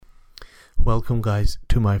Welcome, guys,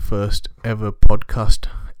 to my first ever podcast.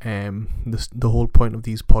 The whole point of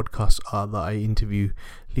these podcasts are that I interview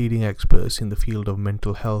leading experts in the field of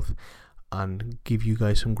mental health and give you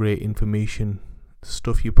guys some great information,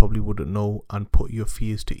 stuff you probably wouldn't know, and put your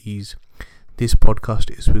fears to ease. This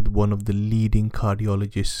podcast is with one of the leading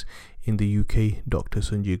cardiologists in the UK, Dr.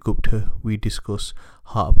 Sanjay Gupta. We discuss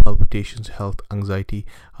heart palpitations, health, anxiety,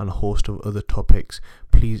 and a host of other topics.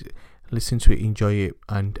 Please listen to it, enjoy it,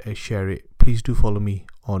 and share it. Please do follow me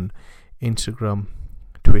on Instagram,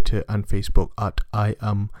 Twitter, and Facebook at I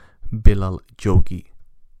am Bilal Jogi.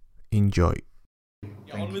 Enjoy.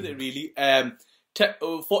 On with it, really.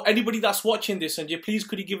 For anybody that's watching this, and please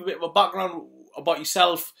could you give a bit of a background about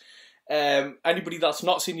yourself? Anybody that's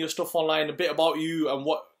not seen your stuff online, a bit about you and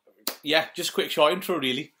what? Yeah, just quick short intro,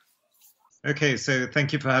 really. Okay, so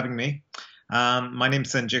thank you for having me. My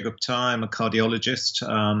name's Sanjay Gupta. I'm a cardiologist.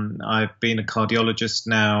 I've been a cardiologist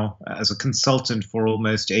now as a consultant for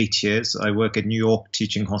almost 8 years. I work at New York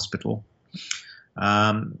Teaching Hospital.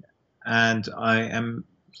 And I am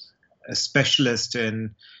a specialist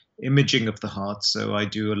in imaging of the heart. So I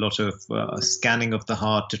do a lot of scanning of the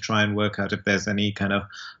heart to try and work out if there's any kind of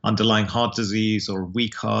underlying heart disease or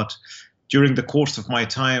weak heart. During the course of my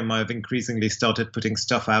time, I've increasingly started putting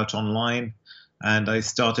stuff out online. And I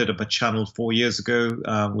started up a channel 4 years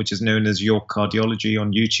ago, which is known as York Cardiology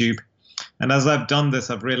on YouTube. And as I've done this,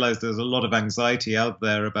 I've realized there's a lot of anxiety out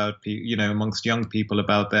there about, amongst young people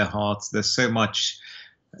about their hearts. There's so much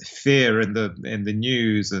fear in the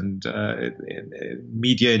news and in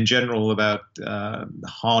media in general about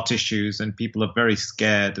heart issues, and people are very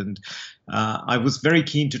scared. And I was very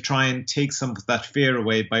keen to try and take some of that fear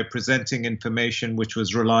away by presenting information which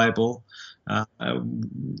was reliable,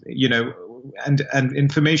 and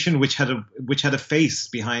information which had a face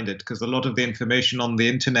behind it, because a lot of the information on the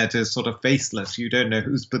internet is sort of faceless. You don't know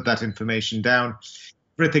who's put that information down.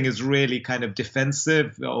 Everything is really kind of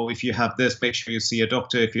defensive. Oh, if you have this, make sure you see a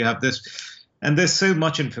doctor. If you have this, and there's so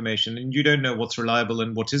much information, and you don't know what's reliable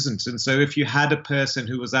and what isn't. And so if you had a person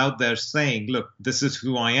who was out there saying, look, this is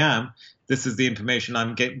who I am, this is the information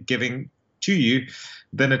I'm giving to you,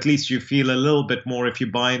 then at least you feel a little bit more. If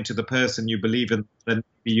you buy into the person you believe in, then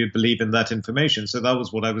you believe in that information. So that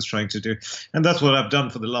was what I was trying to do. And that's what I've done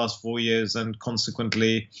for the last 4 years. And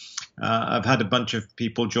consequently, I've had a bunch of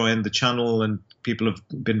people join the channel, and people have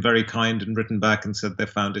been very kind and written back and said they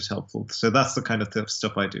found it helpful. So that's the kind of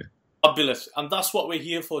stuff I do. Fabulous. And that's what we're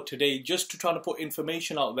here for today, just to try to put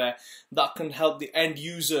information out there that can help the end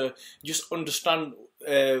user just understand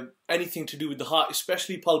anything to do with the heart,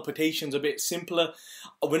 especially palpitations, a bit simpler.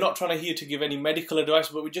 We're not trying here to give any medical advice,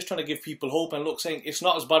 but we're just trying to give people hope and saying it's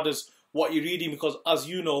not as bad as what you're reading, because as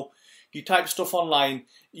you know, you type stuff online,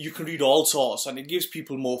 you can read all sorts, and it gives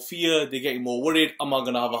people more fear. They're getting more worried. Am I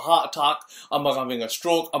going to have a heart attack? Am I having a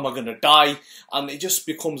stroke? Am I going to die? And it just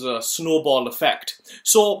becomes a snowball effect.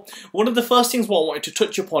 So one of the first things what I wanted to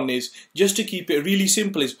touch upon is, just to keep it really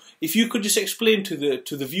simple, is if you could just explain to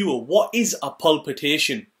the viewer, what is a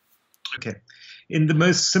palpitation? Okay. In the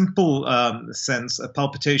most simple sense, a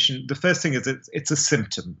palpitation, the first thing is it's a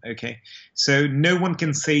symptom, okay? So no one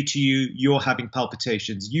can say to you, you're having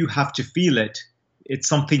palpitations. You have to feel it. It's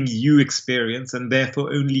something you experience, and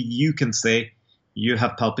therefore only you can say you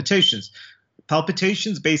have palpitations.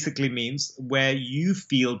 Palpitations basically means where you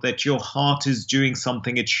feel that your heart is doing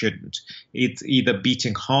something it shouldn't. It's either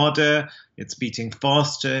beating harder, it's beating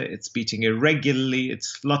faster, it's beating irregularly,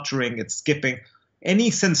 it's fluttering, it's skipping.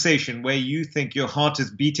 Any sensation where you think your heart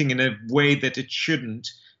is beating in a way that it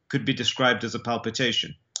shouldn't could be described as a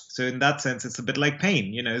palpitation. So in that sense, it's a bit like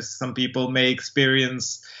pain. Some people may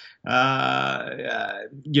experience, some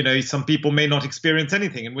people may not experience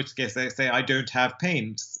anything, in which case they say, I don't have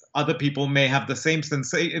pain. Other people may have the same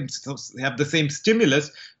sensation, have the same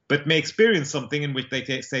stimulus, but may experience something in which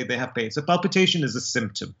they say they have pain. So palpitation is a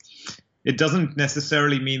symptom. It doesn't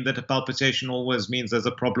necessarily mean that a palpitation always means there's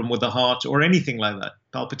a problem with the heart or anything like that.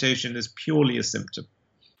 Palpitation is purely a symptom.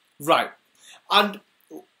 Right. And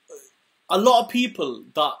a lot of people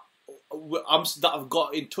that have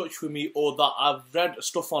got in touch with me, or that I've read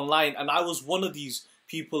stuff online, and I was one of these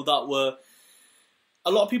people that were,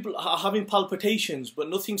 a lot of people are having palpitations, but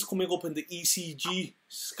nothing's coming up in the ECG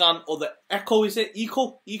scan or the echo, is it?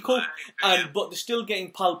 Echo? But they're still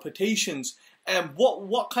getting palpitations.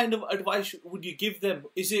 What kind of advice would you give them?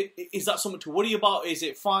 Is that something to worry about? Is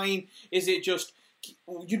it fine? Is it just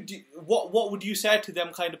what would you say to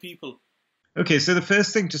them kind of people? Okay, so the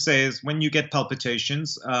first thing to say is when you get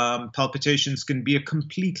palpitations, palpitations can be a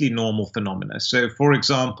completely normal phenomena. So, for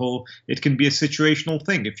example, it can be a situational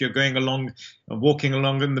thing. If you're going along, walking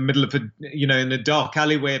along in the middle of in a dark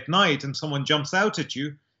alleyway at night, and someone jumps out at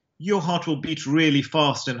you, your heart will beat really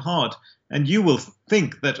fast and hard, and you will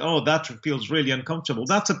think that, oh, that feels really uncomfortable.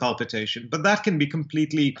 That's a palpitation, but that can be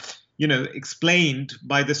completely, explained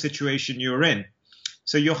by the situation you're in.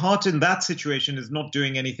 So your heart in that situation is not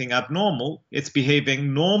doing anything abnormal. It's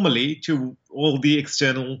behaving normally to all the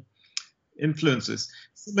external influences.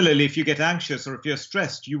 Similarly, if you get anxious or if you're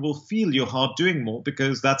stressed, you will feel your heart doing more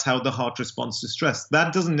because that's how the heart responds to stress.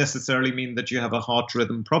 That doesn't necessarily mean that you have a heart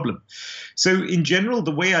rhythm problem. So in general,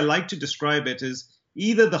 the way I like to describe it is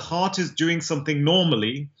either the heart is doing something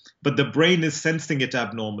normally, but the brain is sensing it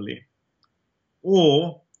abnormally,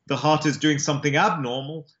 or the heart is doing something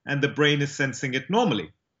abnormal and the brain is sensing it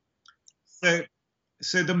normally.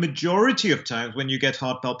 So the majority of times when you get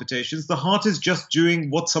heart palpitations, the heart is just doing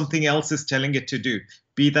what something else is telling it to do.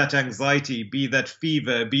 Be that anxiety, be that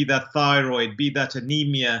fever, be that thyroid, be that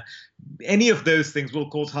anemia. Any of those things will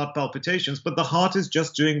cause heart palpitations, but the heart is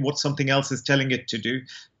just doing what something else is telling it to do.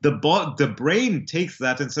 The brain takes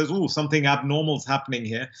that and says, oh, something abnormal is happening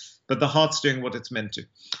here, but the heart's doing what it's meant to.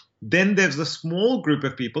 Then there's a small group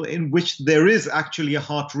of people in which there is actually a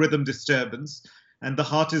heart rhythm disturbance, and the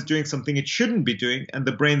heart is doing something it shouldn't be doing, and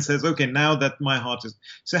the brain says, okay, now that my heart is...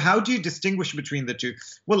 So how do you distinguish between the two?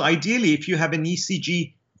 Well, ideally, if you have an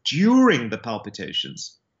ECG during the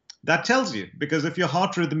palpitations, that tells you, because if your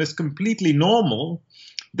heart rhythm is completely normal,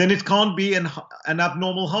 then it can't be an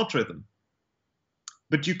abnormal heart rhythm.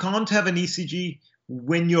 But you can't have an ECG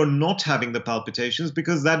when you're not having the palpitations,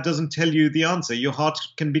 because that doesn't tell you the answer. Your heart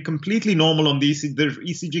can be completely normal on the ECG. The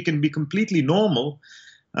ECG can be completely normal,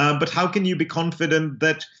 but how can you be confident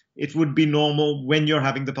that it would be normal when you're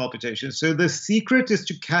having the palpitations? So the secret is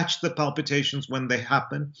to catch the palpitations when they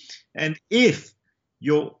happen. And if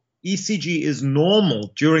your ECG is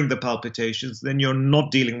normal during the palpitations, then you're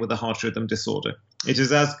not dealing with a heart rhythm disorder. It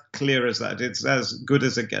is as clear as that. It's as good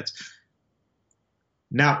as it gets.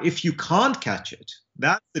 Now, if you can't catch it,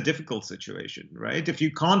 that's the difficult situation, right? If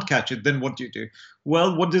you can't catch it, then what do you do?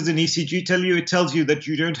 Well, what does an ECG tell you? It tells you that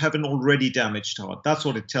you don't have an already damaged heart. That's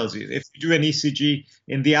what it tells you. If you do an ECG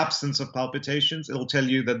in the absence of palpitations, it'll tell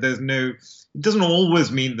you that it doesn't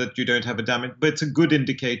always mean that you don't have a damage, but it's a good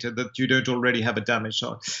indicator that you don't already have a damaged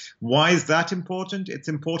heart. Why is that important? It's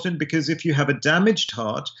important because if you have a damaged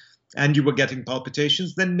heart, and you were getting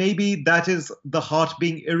palpitations, then maybe that is the heart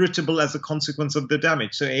being irritable as a consequence of the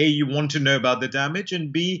damage. So A, you want to know about the damage, and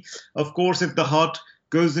B, of course, if the heart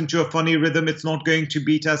goes into a funny rhythm, it's not going to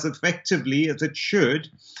beat as effectively as it should.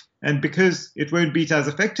 And because it won't beat as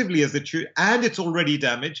effectively as it should, and it's already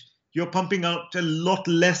damaged, you're pumping out a lot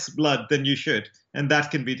less blood than you should, and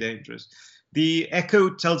that can be dangerous. The echo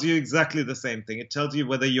tells you exactly the same thing. It tells you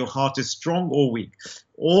whether your heart is strong or weak.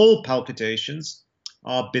 All palpitations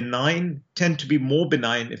are benign, tend to be more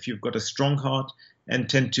benign if you've got a strong heart, and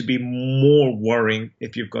tend to be more worrying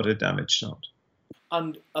if you've got a damaged heart.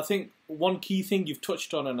 And I think one key thing you've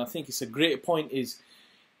touched on, and I think it's a great point, is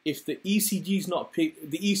if the ECG is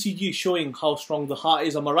the ECG is showing how strong the heart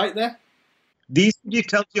is. Am I right there? The ECG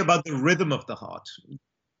tells you about the rhythm of the heart.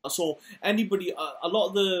 So anybody, a lot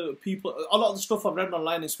of the stuff I've read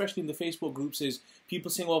online, especially in the Facebook groups, is people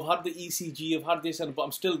saying, "Oh, I've had the ECG, I've had this, but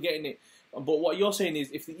I'm still getting it." But what you're saying is,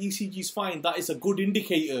 if the ECG is fine, that is a good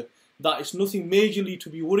indicator that it's nothing majorly to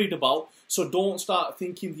be worried about. So don't start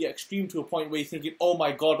thinking the extreme to a point where you're thinking, oh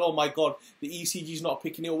my God, the ECG is not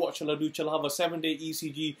picking it. What shall I do? Shall I have a 7-day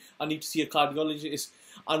ECG? I need to see a cardiologist.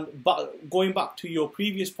 But going back to your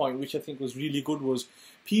previous point, which I think was really good, was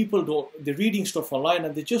they're reading stuff online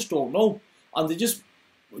and they just don't know. And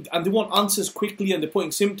they want answers quickly, and they're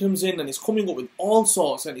putting symptoms in, and it's coming up with all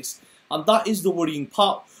sorts, and that is the worrying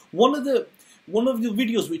part. One of the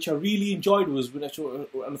videos which I really enjoyed and I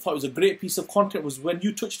thought was a great piece of content, was when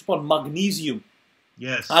you touched upon magnesium.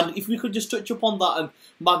 Yes. And if we could just touch upon that, and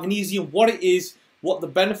magnesium, what it is, what the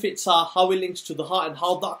benefits are, how it links to the heart, and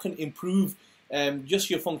how that can improve just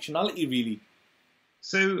your functionality, really.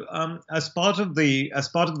 So, as part of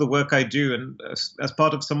the work I do, and as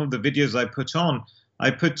part of some of the videos I put on,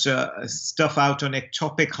 I put stuff out on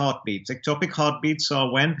ectopic heartbeats. Ectopic heartbeats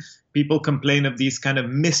are when people complain of these kind of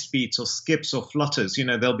missed beats or skips or flutters.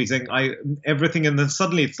 They'll be saying everything, and then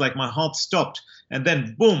suddenly it's like my heart stopped, and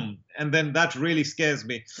then boom, and then that really scares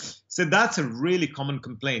me. So that's a really common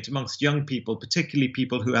complaint amongst young people, particularly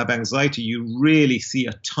people who have anxiety. You really see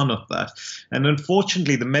a ton of that. And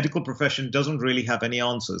unfortunately, the medical profession doesn't really have any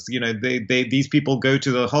answers. You know, these people go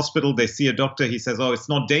to the hospital, they see a doctor, he says, oh, it's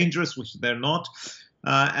not dangerous, which they're not.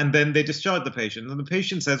 And then they discharge the patient. And the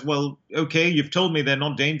patient says, well, okay, you've told me they're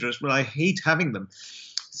not dangerous, but I hate having them.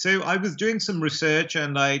 So I was doing some research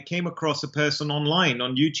and I came across a person online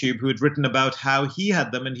on YouTube who had written about how he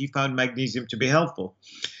had them and he found magnesium to be helpful.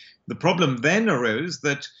 The problem then arose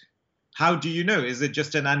that how do you know? Is it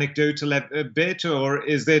just an anecdotal bit, or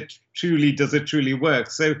does it truly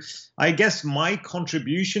work? So I guess my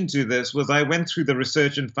contribution to this was I went through the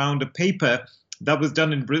research and found a paper that was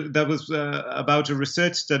done about a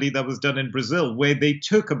research study that was done in Brazil, where they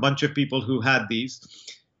took a bunch of people who had these,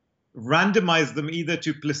 randomized them either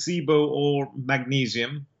to placebo or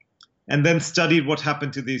magnesium, and then studied what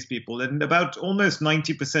happened to these people. And about almost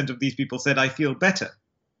 90% of these people said, I feel better.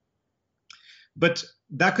 But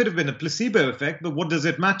that could have been a placebo effect, but what does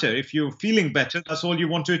it matter? If you're feeling better, that's all you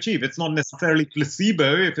want to achieve. It's not necessarily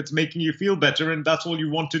placebo if it's making you feel better and that's all you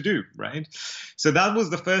want to do, right? So that was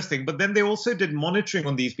the first thing. But then they also did monitoring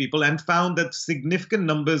on these people and found that significant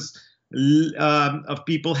numbers of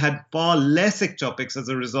people had far less ectopics as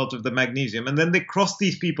a result of the magnesium. And then they crossed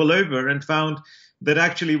these people over and found that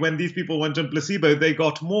actually when these people went on placebo, they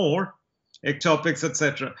got more ectopics,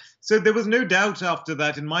 etc. So there was no doubt after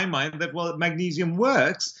that in my mind that, well, magnesium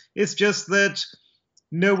works. It's just that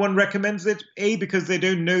no one recommends it, A, because they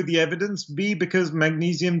don't know the evidence, B, because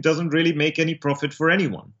magnesium doesn't really make any profit for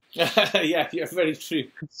anyone. Yeah, very true.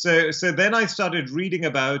 So then I started reading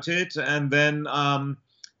about it, and then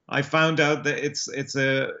I found out that it's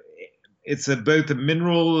both a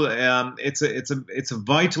mineral, it's a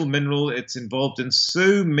vital mineral. It's involved in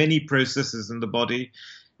so many processes in the body.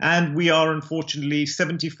 And we are, unfortunately,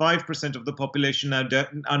 75% of the population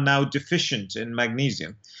are now deficient in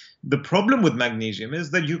magnesium. The problem with magnesium is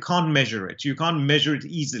that you can't measure it. You can't measure it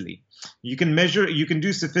easily. You can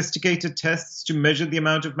do sophisticated tests to measure the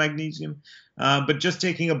amount of magnesium, but just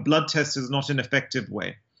taking a blood test is not an effective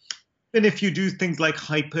way. And if you do things like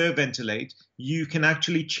hyperventilate, you can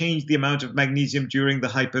actually change the amount of magnesium during the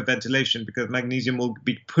hyperventilation, because magnesium will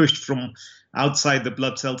be pushed from outside the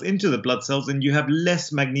blood cells into the blood cells, and you have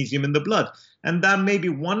less magnesium in the blood. And that may be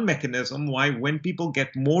one mechanism why when people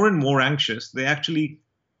get more and more anxious, they actually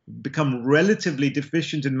become relatively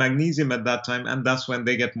deficient in magnesium at that time, and that's when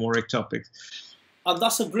they get more ectopics. And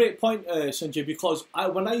that's a great point, Sanjay, because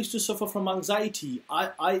when I used to suffer from anxiety,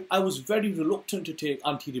 I was very reluctant to take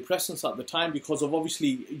antidepressants at the time because of,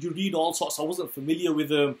 obviously, you read all sorts. I wasn't familiar with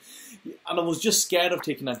them, and I was just scared of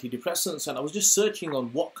taking antidepressants, and I was just searching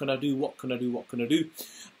on what can I do.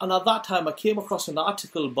 And at that time, I came across an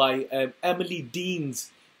article by Emily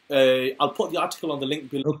Deans. I'll put the article on the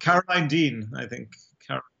link below. Oh, Caroline Dean, I think.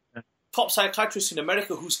 Top psychiatrist in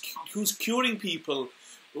America who's curing people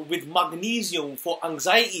with magnesium for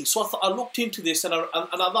anxiety. So I looked into this, and at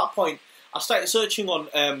that point, I started searching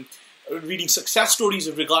on reading success stories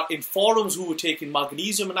in forums who were taking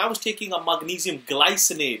magnesium, and I was taking a magnesium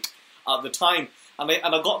glycinate at the time, and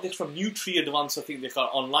I got this from NutriAdvance, I think they call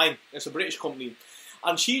it, online. It's a British company,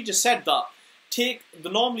 and she just said that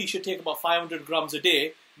normally you should take about 500 grams a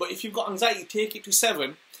day, but if you've got anxiety, take it to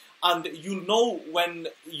 7. And you'll know when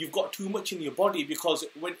you've got too much in your body, because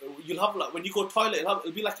when you go to the toilet,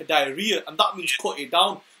 it'll be like a diarrhea, and that means cut it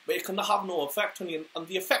down, but it can have no effect on you. And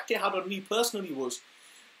the effect it had on me personally was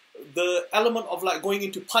the element of like going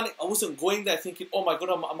into panic. I wasn't going there thinking, oh my God,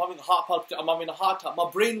 I'm having a heart palpitation, I'm having a heart attack.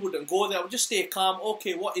 My brain wouldn't go there. I would just stay calm.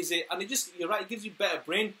 Okay, what is it? And you're right, it gives you better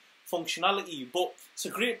brain functionality. But it's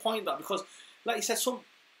a great point that, because like you said,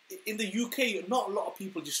 in the UK, not a lot of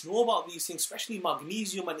people just know about these things, especially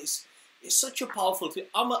magnesium, and it's such a powerful thing.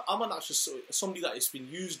 I'm actually somebody that it's been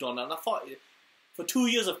used on, and I thought for 2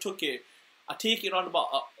 years I've took it. I take it around about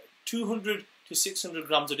 200 to 600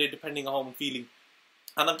 grams a day, depending on how I'm feeling,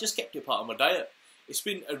 and I've just kept it part of my diet. It's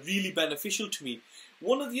been really beneficial to me.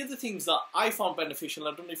 One of the other things that I found beneficial,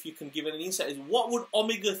 I don't know if you can give any insight, is what would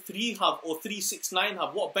omega-3 have, or 369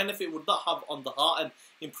 have? What benefit would that have on the heart and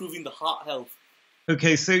improving the heart health?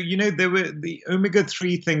 Okay, so, the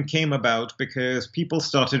omega-3 thing came about because people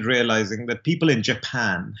started realizing that people in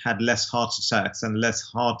Japan had less heart attacks and less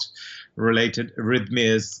heart-related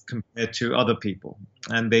arrhythmias compared to other people.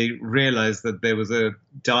 And they realized that there was a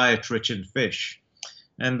diet rich in fish.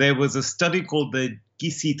 And there was a study called the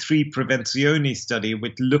GC3 Prevenzione study,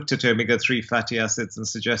 which looked at omega-3 fatty acids and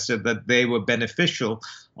suggested that they were beneficial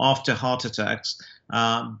after heart attacks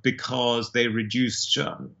because they reduced,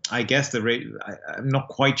 I guess, the rate. I'm not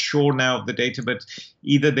quite sure now of the data, but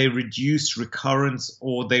either they reduced recurrence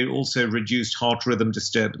or they also reduced heart rhythm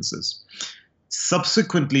disturbances.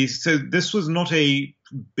 Subsequently, so this was not a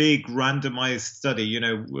big randomized study.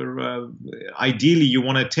 Ideally, you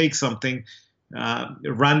want to take something,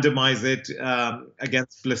 randomize it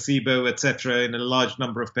against placebo, etc., in a large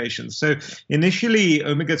number of patients. So initially,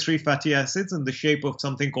 omega-3 fatty acids in the shape of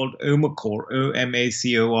something called Omacor,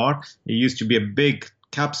 OMACOR, it used to be a big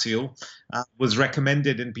capsule, was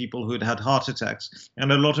recommended in people who'd had heart attacks.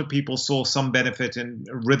 And a lot of people saw some benefit in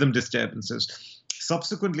rhythm disturbances.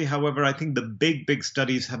 Subsequently, however, I think the big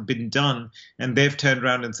studies have been done and they've turned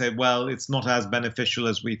around and said, well, it's not as beneficial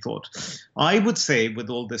as we thought. I would say with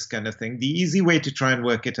all this kind of thing, the easy way to try and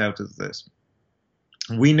work it out is this.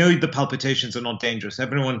 We know the palpitations are not dangerous.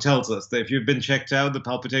 Everyone tells us that if you've been checked out, the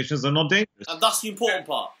palpitations are not dangerous. And that's the important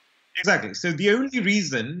part. Exactly. So the only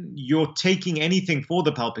reason you're taking anything for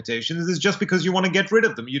the palpitations is just because you want to get rid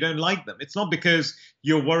of them. You don't like them. It's not because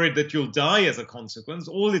you're worried that you'll die as a consequence.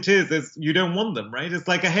 All it is you don't want them, right? It's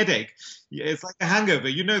like a headache. It's like a hangover.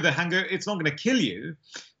 You know the hangover, it's not going to kill you,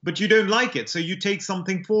 but you don't like it. So you take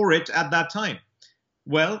something for it at that time.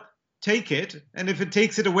 Well, take it, and if it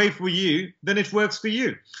takes it away for you, then it works for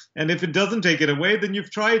you. And if it doesn't take it away, then you've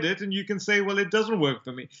tried it, and you can say, well, it doesn't work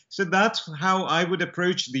for me. So that's how I would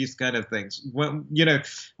approach these kind of things. Well,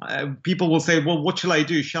 people will say, well, what shall I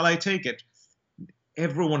do? Shall I take it?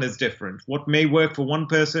 Everyone is different. What may work for one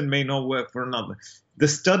person may not work for another. The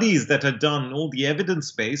studies that are done, all the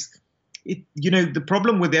evidence base, the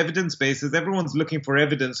problem with evidence base is everyone's looking for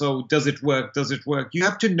evidence. Oh, does it work? Does it work? You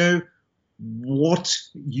have to know what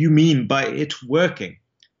you mean by it working.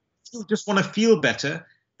 If you just want to feel better,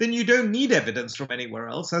 then you don't need evidence from anywhere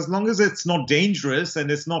else. As long as it's not dangerous and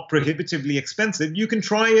it's not prohibitively expensive, you can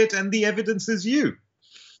try it and the evidence is you.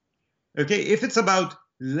 Okay, if it's about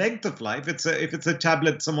length of life, if it's a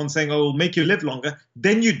tablet, someone saying, oh, it'll make you live longer,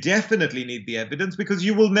 then you definitely need the evidence because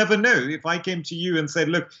you will never know. If I came to you and said,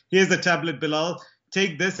 look, here's a tablet, Bilal,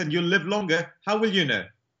 take this and you'll live longer, how will you know?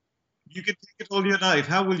 You can take it all your life.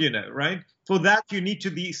 How will you know, right? For that, you need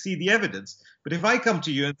to see the evidence. But if I come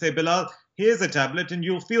to you and say, Bilal, here's a tablet and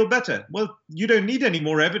you'll feel better. Well, you don't need any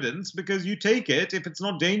more evidence because you take it. If it's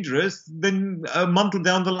not dangerous, then a month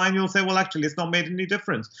down the line, you'll say, well, actually, it's not made any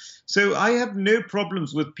difference. So I have no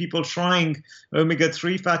problems with people trying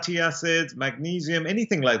omega-3 fatty acids, magnesium,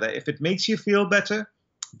 anything like that. If it makes you feel better,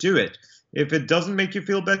 do it. If it doesn't make you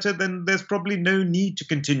feel better, then there's probably no need to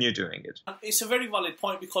continue doing it. It's a very valid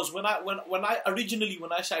point because when I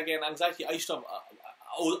started getting anxiety, I used to have,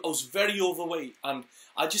 I was very overweight and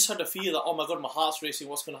I just had a fear that, oh my God, my heart's racing,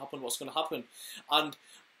 what's going to happen? And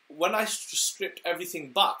when I stripped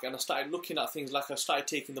everything back and I started looking at things like I started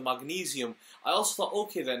taking the magnesium, I also thought,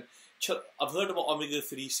 okay then, I've heard about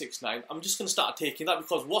omega-369. I'm just going to start taking that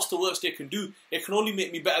because what's the worst it can do? It can only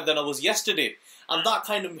make me better than I was yesterday. And that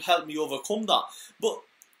kind of helped me overcome that. But,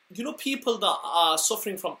 people that are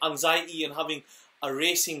suffering from anxiety and having a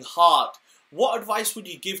racing heart, what advice would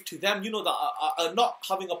you give to them, that are not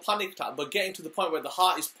having a panic attack, but getting to the point where the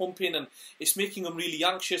heart is pumping and it's making them really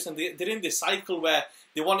anxious and they're in this cycle where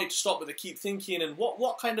they want it to stop but they keep thinking. And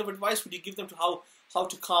what kind of advice would you give them to how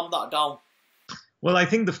to calm that down? Well, I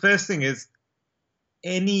think the first thing is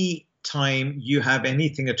any time you have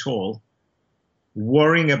anything at all,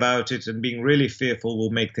 worrying about it and being really fearful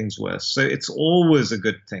will make things worse. So it's always a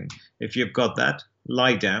good thing. If you've got that,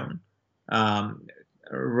 lie down,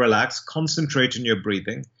 relax, concentrate on your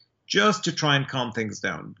breathing, just to try and calm things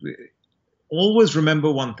down. Always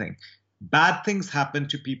remember one thing. Bad things happen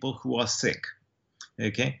to people who are sick.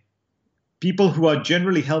 Okay? People who are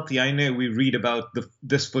generally healthy, I know we read about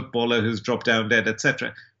this footballer who's dropped down dead,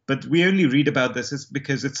 etc. But we only read about this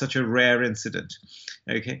because it's such a rare incident.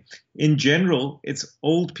 Okay. In general, it's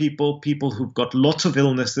old people, people who've got lots of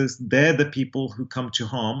illnesses. They're the people who come to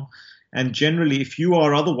harm. And generally, if you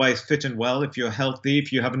are otherwise fit and well, if you're healthy,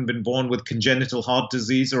 if you haven't been born with congenital heart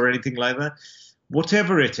disease or anything like that,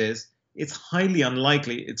 whatever it is, it's highly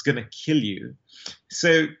unlikely it's going to kill you.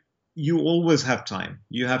 So you always have time.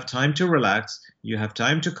 You have time to relax. You have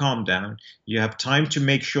time to calm down. You have time to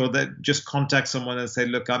make sure that just contact someone and say,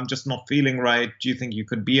 look, I'm just not feeling right. Do you think you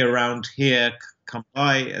could be around here, come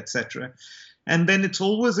by, etc. And then it's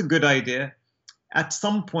always a good idea at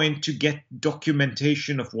some point to get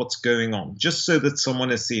documentation of what's going on, just so that someone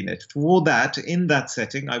has seen it. For that, in that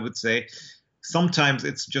setting, I would say, Sometimes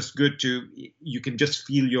it's just good you can just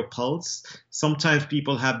feel your pulse. Sometimes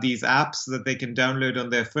people have these apps that they can download on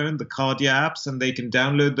their phone, the Cardia apps, and they can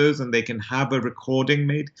download those and they can have a recording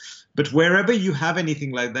made. But wherever you have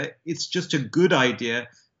anything like that, it's just a good idea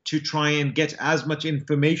to try and get as much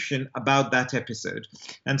information about that episode.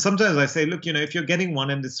 And sometimes I say, look, if you're getting one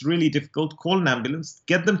and it's really difficult, call an ambulance,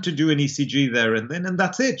 get them to do an ECG there and then, and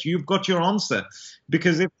that's it. You've got your answer.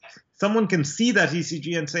 Because if someone can see that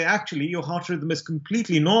ECG and say, actually, your heart rhythm is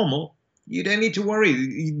completely normal, you don't need to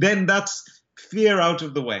worry. Then that's fear out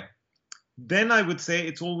of the way. Then I would say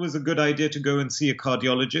it's always a good idea to go and see a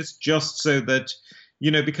cardiologist, just so that,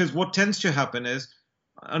 because what tends to happen is,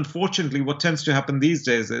 unfortunately, what tends to happen these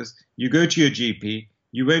days is you go to your GP,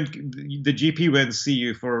 the GP won't see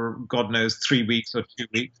you for God knows 3 weeks or 2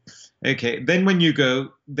 weeks. Okay, then when you go,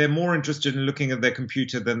 they're more interested in looking at their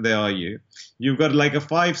computer than they are you. You've got like a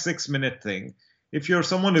 5-6 minute thing. If you're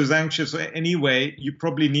someone who's anxious anyway, you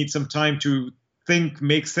probably need some time to think,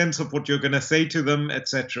 make sense of what you're going to say to them,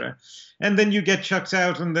 etc. And then you get chucked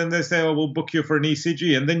out, and then they say, oh, we'll book you for an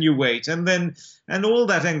ECG, and then you wait. And all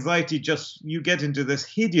that anxiety, you get into this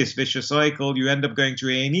hideous vicious cycle. You end up going to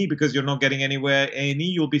A&E because you're not getting anywhere. A&E,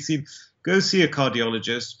 you'll be seen. Go see a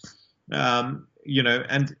cardiologist.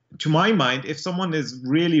 And to my mind, if someone is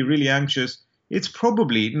really, really anxious, it's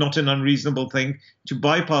probably not an unreasonable thing to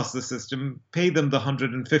bypass the system, pay them the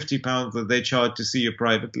 £150 that they charge to see you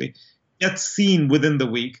privately, get seen within the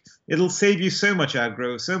week. It'll save you so much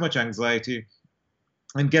aggro, so much anxiety,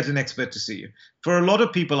 and get an expert to see you. For a lot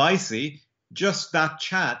of people I see, just that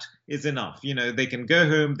chat is enough. They can go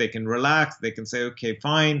home, they can relax, they can say, okay,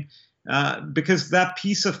 fine, because that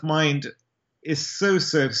peace of mind is so,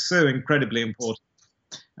 so, so incredibly important.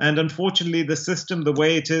 And unfortunately, the system, the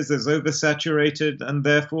way it is oversaturated, and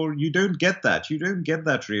therefore you don't get that. You don't get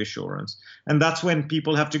that reassurance. And that's when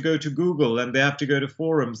people have to go to Google and they have to go to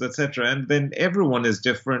forums, etc. And then everyone is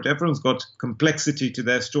different. Everyone's got complexity to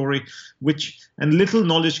their story, and little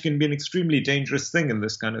knowledge can be an extremely dangerous thing in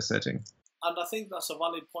this kind of setting. And I think that's a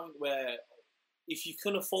valid point where if you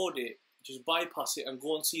can afford it, just bypass it and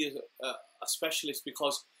go and see a specialist,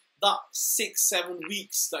 because that 6-7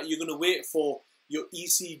 weeks that you're going to wait for your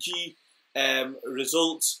ECG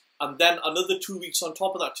results, and then another 2 weeks on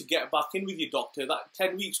top of that to get back in with your doctor, that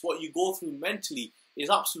 10 weeks, what you go through mentally is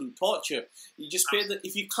absolute torture. You just pay that,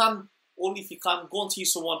 only if you can, go and see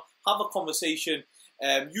someone, have a conversation.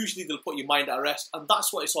 Usually they'll put your mind at rest, and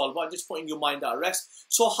that's what it's all about, just putting your mind at rest.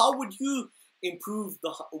 So how would you improve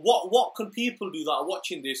what can people do that are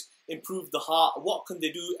watching this, improve the heart? What can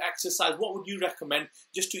they do? Exercise? What would you recommend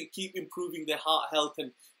just to keep improving their heart health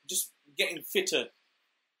and just getting fitter?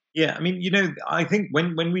 Yeah, I mean, I think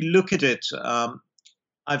when we look at it,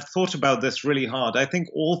 I've thought about this really hard. I think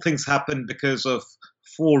all things happen because of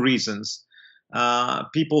 4 reasons.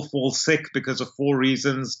 People fall sick because of 4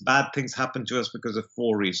 reasons. Bad things happen to us because of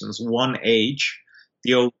 4 reasons. 1, age.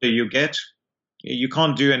 The older you get, you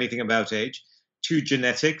can't do anything about age. 2,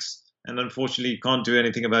 genetics. And unfortunately, you can't do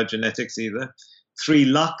anything about genetics either. 3,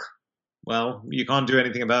 luck. Well, you can't do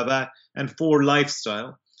anything about that. And 4,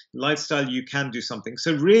 lifestyle. Lifestyle, you can do something.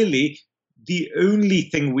 So really, the only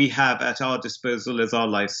thing we have at our disposal is our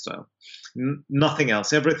lifestyle. Nothing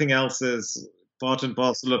else. Everything else is part and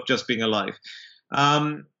parcel of just being alive.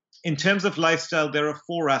 In terms of lifestyle, there are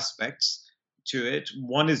 4 aspects to it.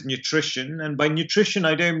 One is nutrition. And by nutrition,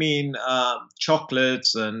 I don't mean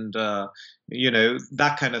chocolates and,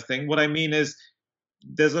 that kind of thing. What I mean is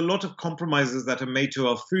there's a lot of compromises that are made to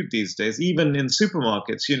our food these days, even in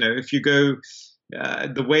supermarkets. If you go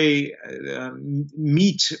the way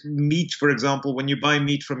meat, for example, when you buy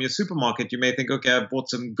meat from your supermarket, you may think, okay, I bought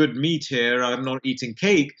some good meat here, I'm not eating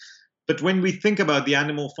cake. But when we think about the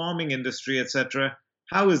animal farming industry, etc.,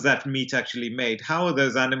 how is that meat actually made? How are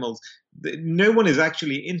those animals? No one is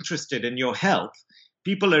actually interested in your health.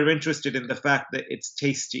 People are interested in the fact that it's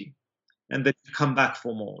tasty and that you come back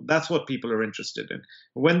for more. That's what people are interested in.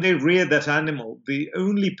 When they rear that animal, the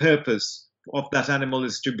only purpose of that animal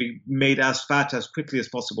is to be made as fat as quickly as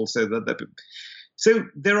possible, so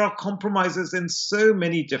there are compromises in so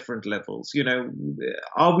many different levels.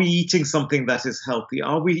 Are we eating something that is healthy?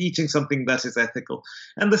 Are we eating something that is ethical?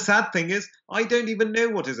 And the sad thing is, I don't even know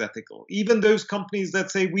what is ethical. Even those companies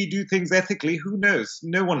that say we do things ethically, who knows?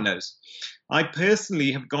 No one knows. I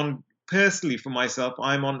personally have gone for myself.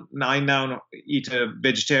 I now eat a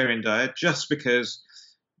vegetarian diet just because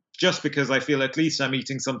I feel at least I'm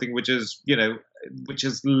eating something which is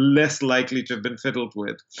less likely to have been fiddled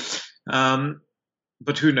with.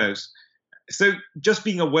 But who knows? So just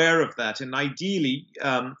being aware of that, and ideally,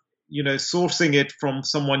 sourcing it from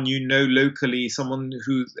someone locally, someone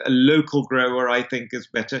who's a local grower, I think is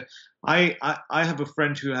better. I have a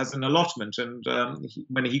friend who has an allotment, and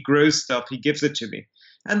when he grows stuff, he gives it to me,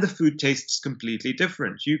 and the food tastes completely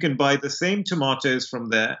different. You can buy the same tomatoes from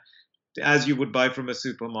there as you would buy from a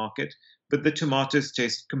supermarket, but the tomatoes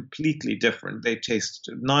taste completely different. They taste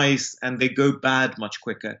nice and they go bad much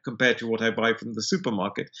quicker compared to what I buy from the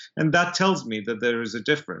supermarket. And that tells me that there is a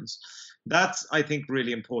difference. That's, I think,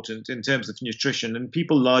 really important in terms of nutrition. And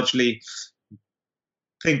people largely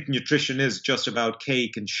think nutrition is just about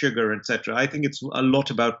cake and sugar, etc. I think it's a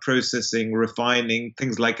lot about processing, refining,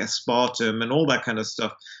 things like aspartame and all that kind of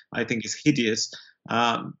stuff. I think is hideous.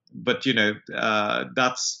 But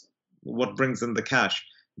that's what brings in the cash.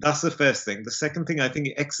 That's the first thing. The second thing, I think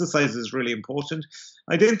exercise is really important.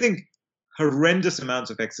 I don't think horrendous amounts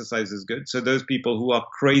of exercise is good. So those people who are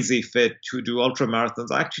crazy fit, who do ultra marathons,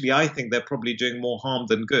 actually, I think they're probably doing more harm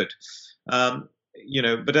than good. But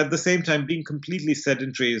at the same time, being completely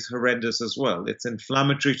sedentary is horrendous as well. It's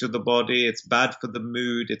inflammatory to the body. It's bad for the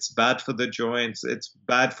mood. It's bad for the joints. It's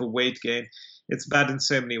bad for weight gain. It's bad in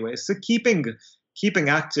so many ways. So keeping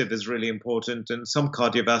active is really important, and some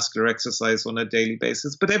cardiovascular exercise on a daily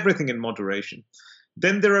basis, but everything in moderation.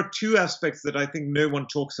 Then there are two aspects that I think no one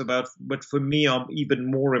talks about, but for me are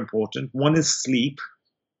even more important. One is sleep.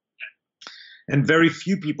 And very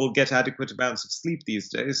few people get adequate amounts of sleep these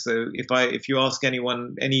days. So if you ask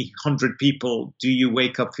anyone, any 100 people, do you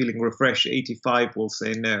wake up feeling refreshed? 85 will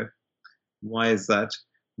say no. Why is that?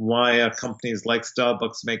 Why are companies like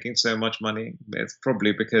Starbucks making so much money? It's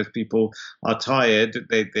probably because people are tired.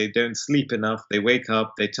 They don't sleep enough. They wake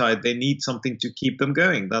up. They're tired. They need something to keep them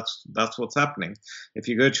going. That's what's happening. If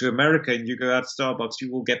you go to America and you go out to Starbucks,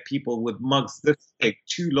 you will get people with mugs this big,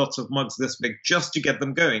 2 lots of mugs this big, just to get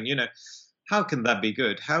them going. How can that be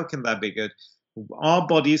good? How can that be good? Our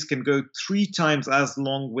bodies can go 3 times as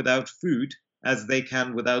long without food as they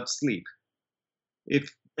can without sleep. If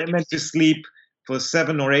they're meant to sleep for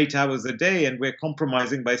 7 or 8 hours a day, and we're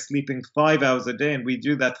compromising by sleeping 5 hours a day, and we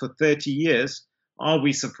do that for 30 years, are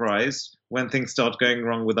we surprised when things start going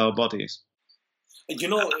wrong with our bodies?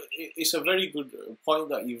 It's a very good point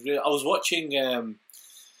that you've raised. I was watching a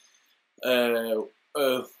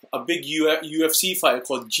big UFC fighter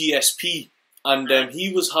called GSP, and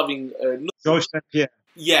he was having George St. Pierre.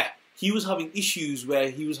 Yeah, he was having issues where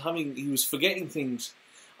he was forgetting things,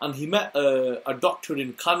 and he met a doctor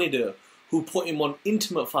in Canada who put him on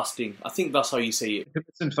intermittent fasting. I think that's how you say it.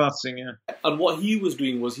 Intermittent fasting, yeah. And what he was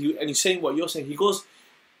doing was he's saying what you're saying. He goes,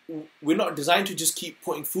 we're not designed to just keep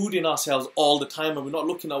putting food in ourselves all the time, and we're not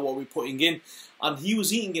looking at what we're putting in. And he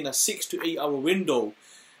was eating in a 6 to 8 hour window,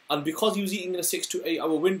 and because he was eating in a 6 to 8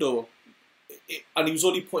 hour window, and he was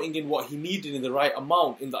only putting in what he needed in the right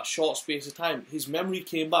amount in that short space of time, his memory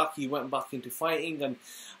came back. He went back into fighting, and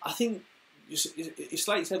I think it's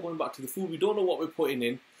like you said, going back to the food. We don't know what we're putting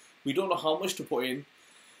in. We don't know how much to put in,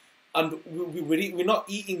 and we're not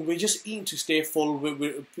eating. We're just eating to stay full.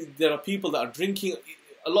 There are people that are drinking.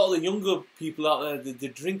 A lot of the younger people out there,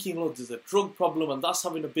 they're drinking loads. There's a drug problem, and that's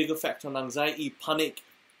having a big effect on anxiety, panic,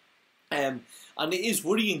 and it is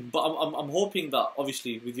worrying. But I'm hoping that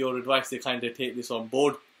obviously with your advice they kind of take this on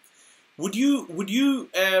board. Would you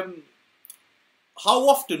how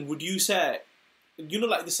often would you say?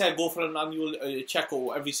 Like they say, go for an annual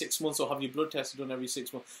checkup every 6 months, or have your blood tests done every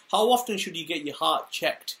 6 months. How often should you get your heart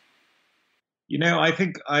checked?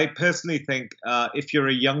 I personally think if you're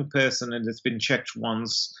a young person and it's been checked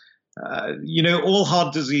once, all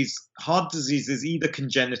heart disease is either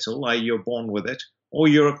congenital, i.e. you're born with it, or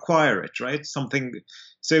you acquire it, right?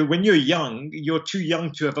 So when you're young, you're too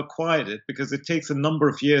young to have acquired it because it takes a number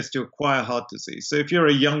of years to acquire heart disease. So if you're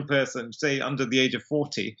a young person, say under the age of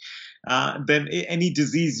 40, then any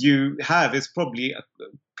disease you have is probably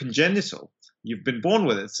congenital. You've been born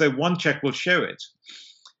with it. So one check will show it,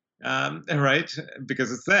 right?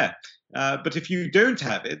 Because it's there. But if you don't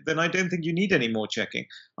have it, then I don't think you need any more checking,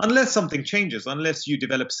 unless something changes, unless you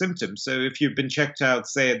develop symptoms. So if you've been checked out,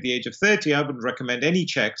 say, at the age of 30, I wouldn't recommend any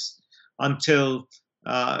checks until,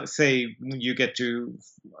 say, you get to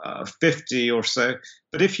 50 or so.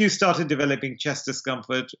 But if you started developing chest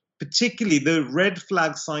discomfort, particularly the red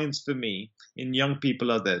flag signs for me in young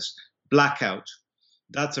people are this: blackout.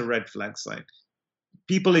 That's a red flag sign.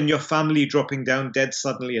 People in your family dropping down dead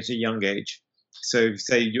suddenly at a young age. So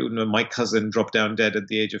say, my cousin dropped down dead at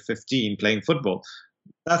the age of 15 playing football.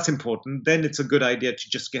 That's important. Then it's a good idea to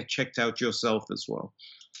just get checked out yourself as well.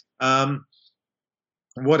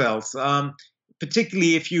 What else?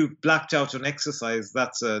 Particularly if you blacked out on exercise,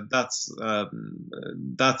 that's a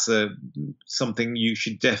something you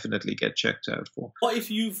should definitely get checked out for. What if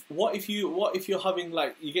you're having,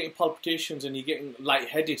 like, you're getting palpitations and you're getting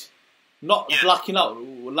lightheaded, not blacking out,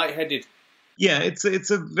 lightheaded? Yeah,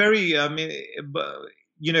 it's a very,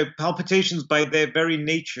 palpitations by their very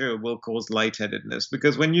nature will cause lightheadedness,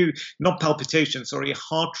 because not palpitation, sorry,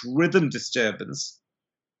 heart rhythm disturbance,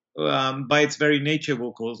 by its very nature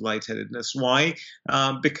will cause lightheadedness. Why?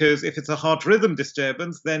 Because if it's a heart rhythm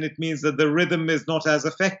disturbance, then it means that the rhythm is not as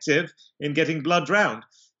effective in getting blood round.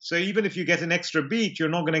 So even if you get an extra beat, you're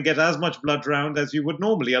not going to get as much blood round as you would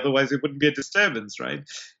normally. Otherwise, it wouldn't be a disturbance, right?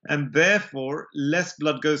 And therefore, less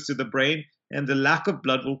blood goes to the brain, and the lack of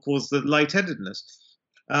blood will cause the lightheadedness.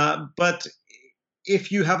 But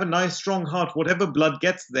if you have a nice, strong heart, whatever blood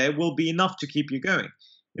gets there will be enough to keep you going.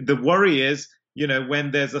 The worry is,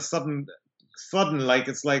 when there's a sudden, like,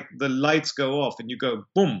 it's like the lights go off and you go,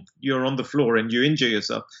 boom, you're on the floor and you injure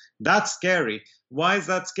yourself. That's scary. Why is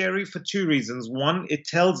that scary? For two reasons. One, it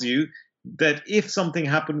tells you that if something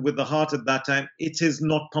happened with the heart at that time, it is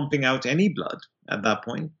not pumping out any blood at that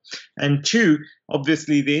point. And two,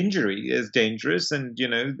 obviously the injury is dangerous. And,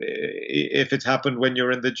 if it happened when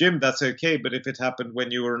you're in the gym, that's okay. But if it happened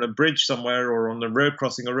when you were on a bridge somewhere or on a road,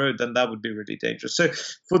 crossing a road, then that would be really dangerous. So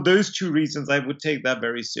for those two reasons, I would take that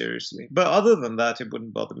very seriously. But other than that, it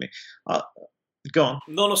wouldn't bother me. Go on.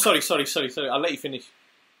 No, sorry. I'll let you finish.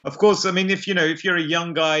 Of course, I mean, if you're a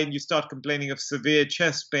young guy and you start complaining of severe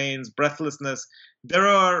chest pains, breathlessness, there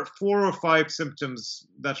are 4 or 5 symptoms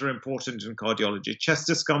that are important in cardiology. Chest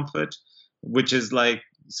discomfort, which is like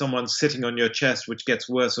someone sitting on your chest, which gets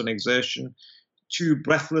worse on exertion. 2,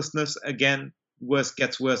 breathlessness, again,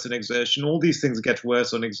 gets worse on exertion. All these things get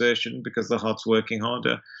worse on exertion because the heart's working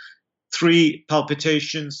harder. 3,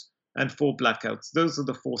 palpitations, and 4, blackouts. Those are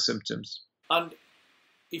the 4 symptoms. And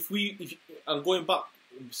I'm going back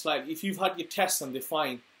slightly, if you've had your tests and they're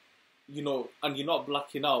fine, and you're not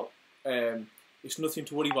blacking out, it's nothing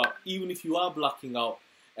to worry about. Even if you are blacking out,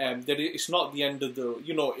 it's not the end of the,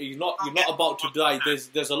 you're not about to die.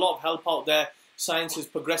 There's a lot of help out there. Science is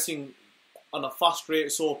progressing on a fast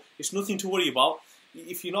rate, so it's nothing to worry about.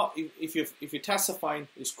 If your tests are fine,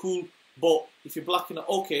 it's cool. But if you're blacking out,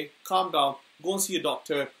 okay, calm down, go and see a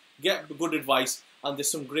doctor, get good advice, and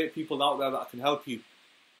there's some great people out there that can help you.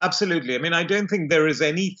 Absolutely. I mean, I don't think there is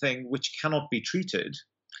anything which cannot be treated.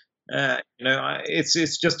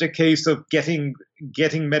 It's just a case of getting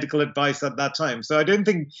medical advice at that time. So I don't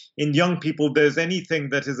think in young people there's anything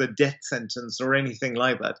that is a death sentence or anything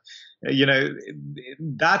like that.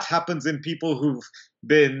 That happens in people who've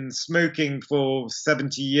been smoking for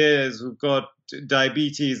 70 years, who've got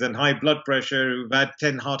diabetes and high blood pressure, who've had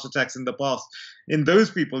 10 heart attacks in the past. In those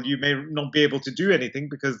people, you may not be able to do anything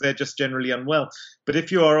because they're just generally unwell. But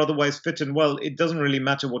if you are otherwise fit and well, it doesn't really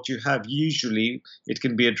matter what you have. Usually, it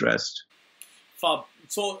can be addressed. Fab.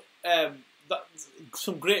 So,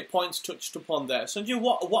 some great points touched upon there. Sanjay,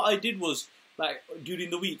 what I did was, like, during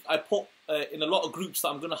the week, I put in a lot of groups that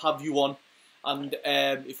I'm going to have you on. And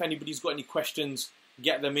if anybody's got any questions,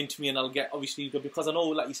 get them into me and I'll get, obviously, because I know,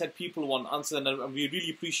 like you said, people want answers and we really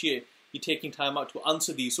appreciate you taking time out to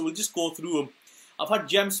answer these. So we'll just go through them. I've had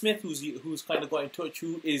Jem Smith, who's kind of got in touch,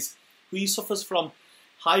 he suffers from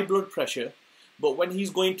high blood pressure, but when he's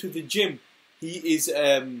going to the gym, he is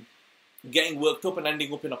getting worked up and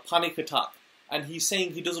ending up in a panic attack. And he's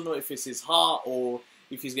saying he doesn't know if it's his heart or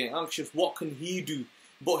if he's getting anxious. What can he do?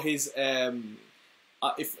 But his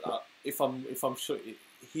if I'm sure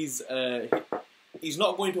he's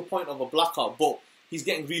not going to a point of a blackout, but he's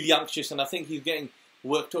getting really anxious, and I think he's getting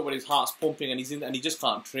worked up when his heart's pumping, and he just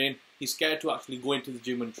can't train. He's scared to actually go into the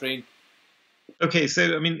gym and train. Okay,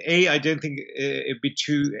 so I mean, I don't think it'd be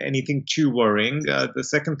anything too worrying. The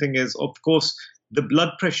second thing is, of course, the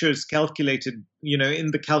blood pressure is calculated.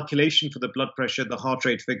 In the calculation for the blood pressure, the heart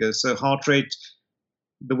rate figures. So heart rate,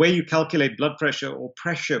 the way you calculate blood pressure or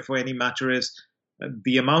pressure for any matter is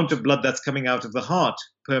the amount of blood that's coming out of the heart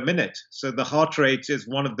per minute. So the heart rate is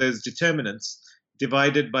one of those determinants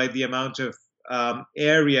divided by the amount of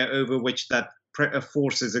area over which that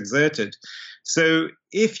force is exerted. So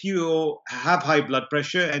if you have high blood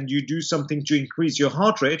pressure and you do something to increase your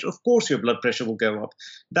heart rate, of course your blood pressure will go up.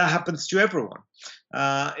 That happens to everyone.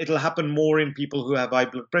 It'll happen more in people who have high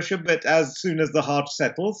blood pressure, but as soon as the heart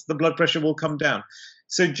settles, the blood pressure will come down.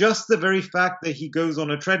 So just the very fact that he goes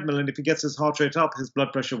on a treadmill and if he gets his heart rate up, his blood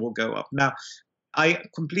pressure will go up. Now, I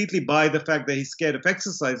completely buy the fact that he's scared of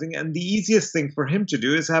exercising, and the easiest thing for him to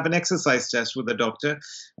do is have an exercise test with a doctor,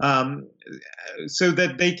 so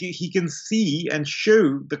that he can see and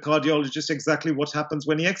show the cardiologist exactly what happens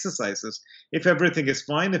when he exercises. If everything is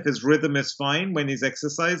fine, if his rhythm is fine when he's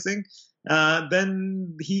exercising,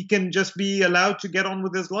 then he can just be allowed to get on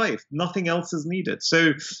with his life. Nothing else is needed.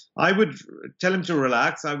 So I would tell him to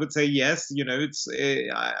relax. I would say, yes, it's,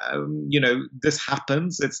 this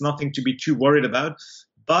happens. It's nothing to be too worried about.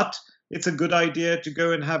 But it's a good idea to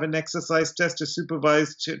go and have an exercise test, a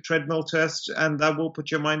supervised treadmill test, and that will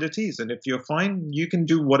put your mind at ease. And if you're fine, you can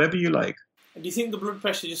do whatever you like. Do you think the blood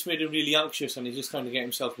pressure just made him really anxious and he's just trying to get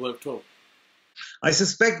himself worked up? I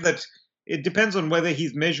suspect that it depends on whether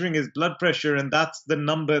he's measuring his blood pressure and that's the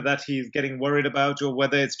number that he's getting worried about, or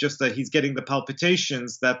whether it's just that he's getting the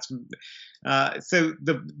palpitations. So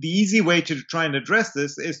the easy way to try and address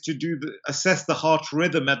this is to assess the heart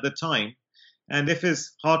rhythm at the time. And if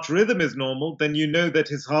his heart rhythm is normal, then you know that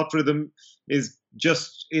his heart rate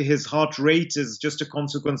is just a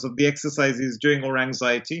consequence of the exercise he's doing or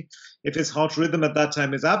anxiety. If his heart rhythm at that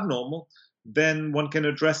time is abnormal, then one can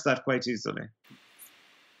address that quite easily.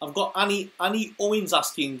 I've got Annie Owens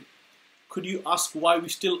asking, could you ask why we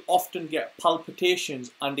still often get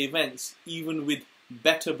palpitations and events even with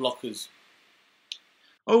beta blockers?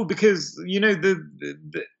 Oh, because, beta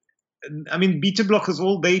blockers,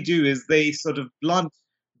 all they do is they sort of blunt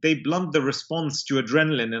the response to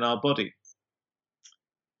adrenaline in our body.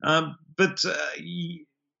 But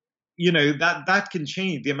that can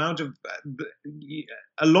change. The amount of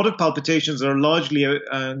a lot of palpitations are largely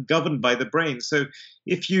governed by the brain. So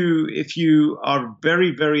if you are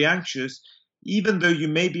very, very anxious, even though you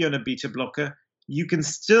may be on a beta blocker, you can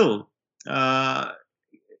still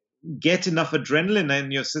get enough adrenaline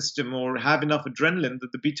in your system, or have enough adrenaline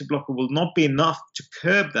that the beta blocker will not be enough to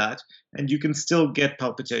curb that, and you can still get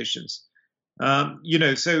palpitations. So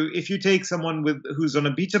if you take someone who's on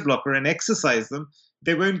a beta blocker and exercise them,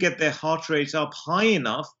 they won't get their heart rate up high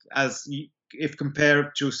enough if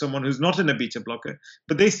compared to someone who's not in a beta blocker,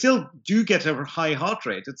 but they still do get a high heart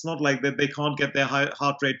rate. It's not like that they can't get their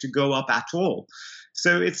heart rate to go up at all.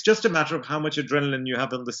 So it's just a matter of how much adrenaline you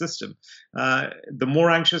have in the system. The more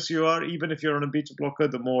anxious you are, even if you're on a beta blocker,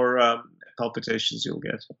 the more palpitations you'll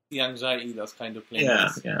get. The anxiety that's kind of playing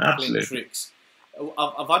absolutely. Tricks.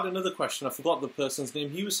 I've had another question. I forgot the person's name.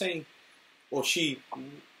 He was saying, or she,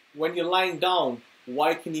 when you're lying down,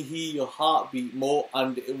 why can you hear your heartbeat more,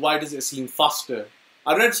 and why does it seem faster?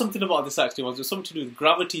 I read something about this actually. Was there something to do with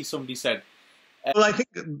gravity? Somebody said. Well, I think,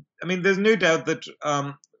 there's no doubt that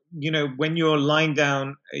when you're lying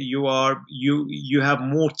down, you have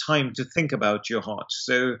more time to think about your heart.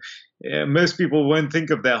 So most people won't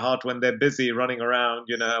think of their heart when they're busy running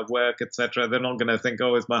around, at work, etc. They're not going to think,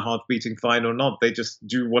 oh, is my heart beating fine or not? They just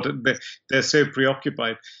do they're so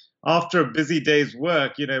preoccupied. After a busy day's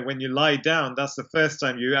work, when you lie down, that's the first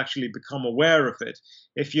time you actually become aware of it.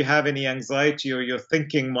 If you have any anxiety or you're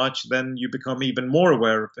thinking much, then you become even more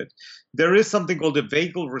aware of it. There is something called a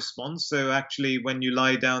vagal response. So actually, when you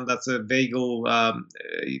lie down, that's a vagal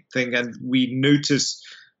thing, and we notice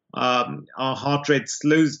our heart rate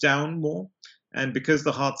slows down more. And because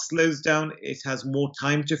the heart slows down, it has more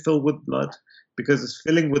time to fill with blood. Because it's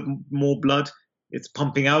filling with more blood, it's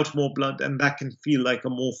pumping out more blood, and that can feel like a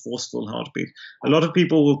more forceful heartbeat. A lot of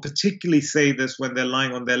people will particularly say this when they're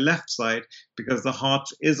lying on their left side, because the heart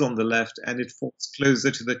is on the left and it falls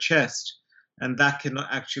closer to the chest, and that can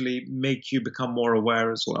actually make you become more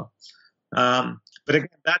aware as well. But again,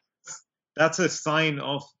 that's a sign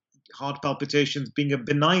of heart palpitations being a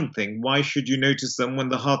benign thing. Why should you notice them when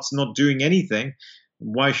the heart's not doing anything?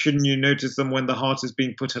 Why shouldn't you notice them when the heart is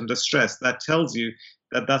being put under stress? That tells you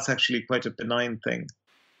that that's actually quite a benign thing.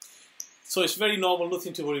 So it's very normal,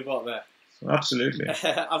 nothing to worry about there. Absolutely.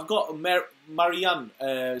 I've got Marianne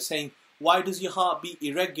saying, why does your heart beat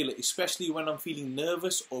irregular, especially when I'm feeling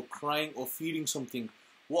nervous or crying or feeling something?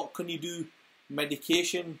 What can you do?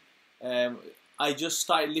 Medication? I just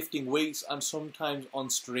started lifting weights and sometimes on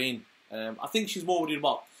strain. I think she's more worried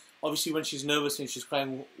about, obviously, when she's nervous and she's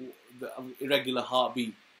crying, the irregular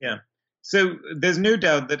heartbeat. Yeah. So there's no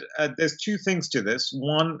doubt that there's two things to this.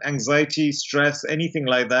 One, anxiety, stress, anything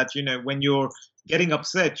like that. When you're getting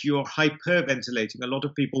upset, you're hyperventilating. A lot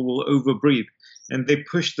of people will overbreathe, and they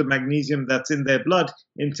push the magnesium that's in their blood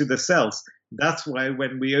into the cells. That's why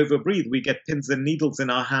when we overbreathe, we get pins and needles in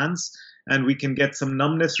our hands, and we can get some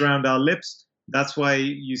numbness around our lips. That's why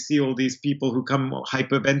you see all these people who come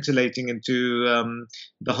hyperventilating into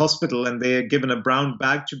the hospital, and they are given a brown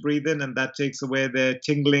bag to breathe in, and that takes away their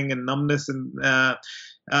tingling and numbness. And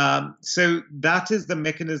so that is the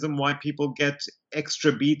mechanism why people get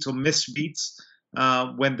extra beats or missed beats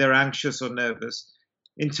when they're anxious or nervous.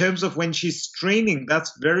 In terms of when she's straining,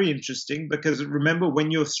 that's very interesting, because remember, when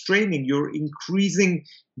you're straining, you're increasing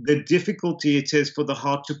the difficulty it is for the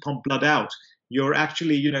heart to pump blood out. you're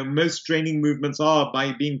actually, most training movements are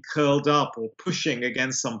by being curled up or pushing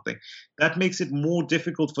against something. That makes it more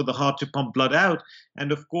difficult for the heart to pump blood out.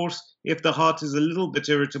 And of course, if the heart is a little bit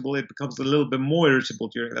irritable, it becomes a little bit more irritable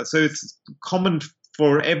during that. So it's common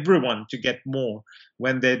for everyone to get more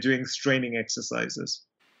when they're doing straining exercises.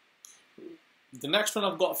 The next one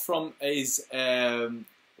I've got from is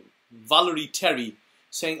Valerie Terry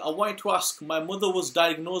saying, I wanted to ask, my mother was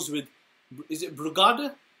diagnosed with, is it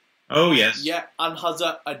Brugada? Oh, yes. Yeah, and has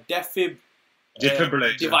a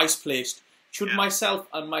defibrillator device placed. Should myself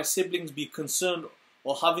and my siblings be concerned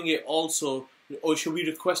or having it also, or should we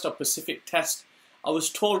request a specific test? I was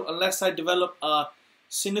told unless I develop a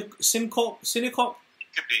syncope,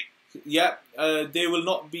 yeah, they will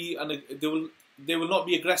not be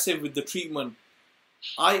aggressive with the treatment.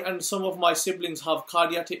 I and some of my siblings have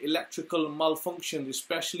cardiac electrical malfunction,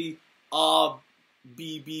 especially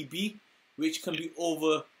RBBB, which can be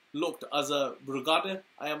overlooked as a Brugada.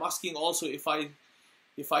 I am asking also if I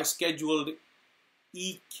scheduled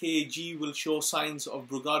EKG will show signs of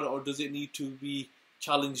Brugada, or does it need to be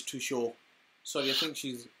challenged to show? Sorry, I think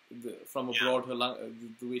she's from abroad,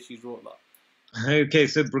 the way she wrote that. Okay,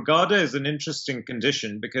 so Brugada is an interesting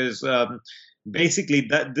condition because basically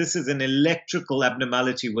this is an electrical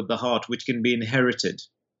abnormality with the heart which can be inherited.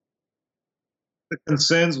 The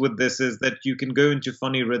concerns with this is that you can go into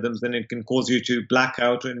funny rhythms and it can cause you to black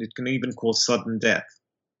out, and it can even cause sudden death.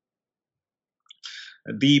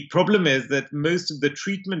 The problem is that most of the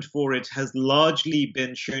treatment for it has largely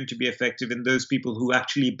been shown to be effective in those people who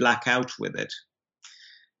actually black out with it.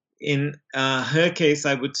 In her case,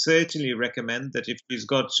 I would certainly recommend that if she's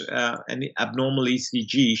got an abnormal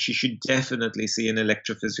ECG, she should definitely see an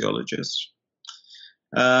electrophysiologist.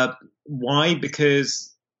 Why? Because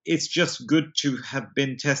it's just good to have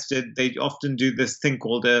been tested. They often do this thing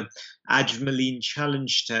called a Ajmaline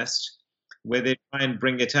challenge test, where they try and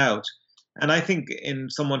bring it out. And I think in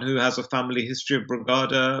someone who has a family history of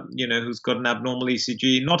Brugada, who's got an abnormal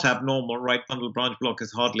ECG, not abnormal, right bundle branch block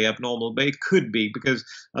is hardly abnormal, but it could be because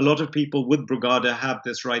a lot of people with Brugada have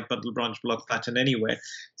this right bundle branch block pattern anyway.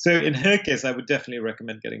 So in her case, I would definitely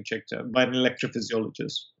recommend getting checked out by an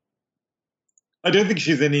electrophysiologist. I don't think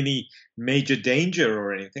she's in any major danger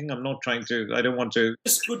or anything. I don't want to.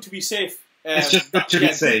 It's good to be safe. It's just good to be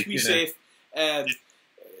safe. Good to be safe.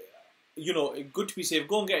 Good to be safe.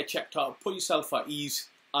 Go and get it checked out. Put yourself at ease,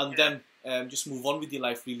 and then just move on with your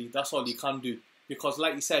life. Really, that's all you can do. Because,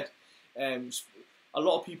 like you said, a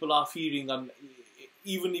lot of people are fearing, and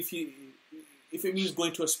even if it means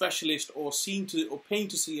going to a specialist or paying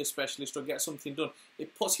to see a specialist or get something done,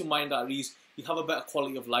 it puts your mind at ease. You have a better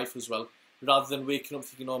quality of life as well, rather than waking up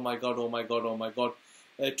thinking, "Oh my God, oh my God, oh my God."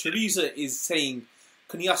 Teresa is saying,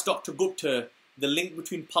 "Can you ask Dr. Gupta the link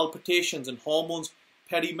between palpitations and hormones?"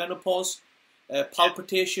 Perimenopause,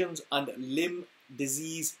 palpitations and limb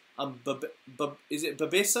disease, and is it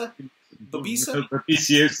babesa?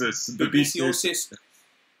 Babesiosis.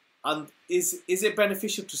 And is it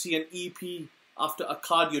beneficial to see an EP after a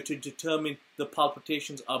cardio to determine the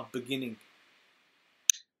palpitations are beginning?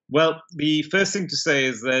 Well, the first thing to say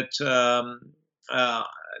is that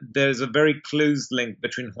there's a very close link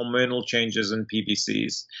between hormonal changes and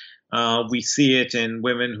PVCs. We see it in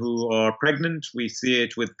women who are pregnant. We see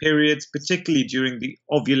it with periods, particularly during the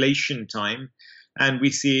ovulation time. And we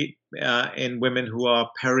see it in women who are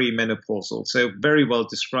perimenopausal. So very well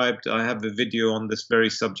described. I have a video on this very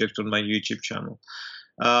subject on my YouTube channel.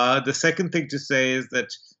 The second thing to say is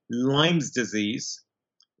that Lyme's disease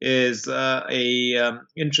is a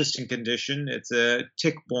interesting condition. It's a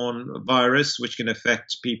tick-borne virus which can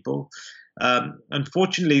affect people.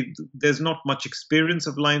 Unfortunately, there's not much experience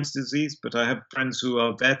of Lyme's disease, but I have friends who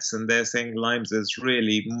are vets, and they're saying Lyme's is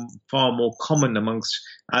really far more common amongst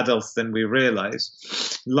adults than we realize.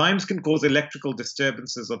 Lyme's can cause electrical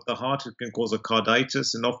disturbances of the heart. It can cause a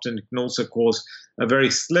carditis, and often it can also cause a very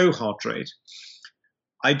slow heart rate.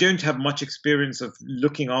 I don't have much experience of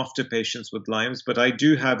looking after patients with Lyme's, but I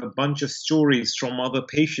do have a bunch of stories from other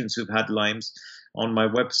patients who've had Lyme's on my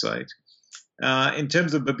website. In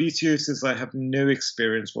terms of babesiosis, I have no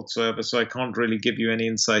experience whatsoever, so I can't really give you any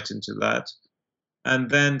insight into that.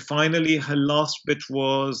 And then finally, her last bit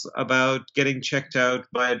was about getting checked out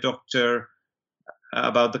by a doctor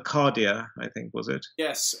about the cardia, I think, was it?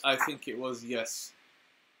 Yes, I think it was, yes.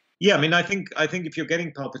 Yeah, I think if you're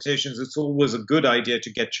getting palpitations, it's always a good idea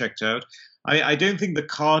to get checked out. I don't think the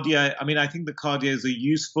cardia, I think the cardia is a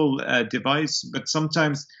useful device, but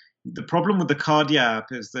sometimes the problem with the Cardia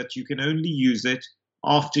app is that you can only use it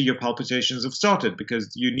after your palpitations have started,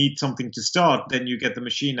 because you need something to start, then you get the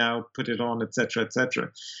machine out, put it on, etc., etc.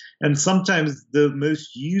 And sometimes the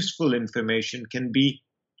most useful information can be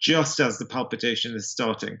just as the palpitation is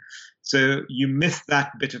starting. So you miss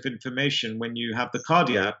that bit of information when you have the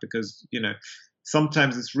cardiac, because,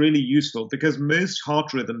 sometimes it's really useful, because most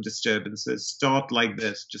heart rhythm disturbances start like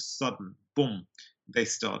this, just sudden, boom, they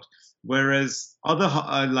start. Whereas other,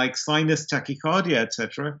 like sinus tachycardia,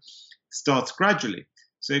 etc., starts gradually.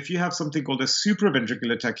 So if you have something called a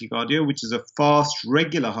supraventricular tachycardia, which is a fast,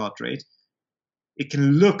 regular heart rate, it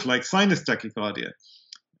can look like sinus tachycardia.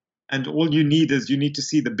 And all you need to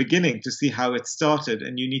see the beginning to see how it started,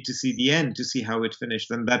 and you need to see the end to see how it finished,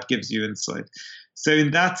 and that gives you insight. So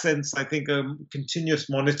in that sense, I think a continuous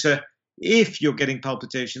monitor, if you're getting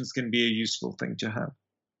palpitations, can be a useful thing to have.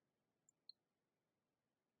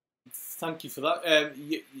 Thank you for that.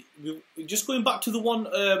 Just going back to the one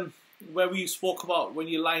where we spoke about when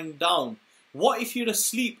you're lying down, what if you're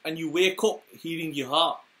asleep and you wake up hearing your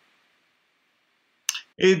heart?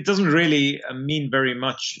 It doesn't really mean very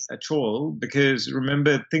much at all, because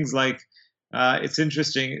remember things like, it's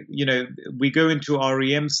interesting, we go into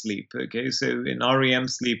REM sleep, okay? So in REM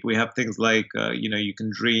sleep, we have things like, you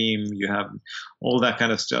can dream, you have all that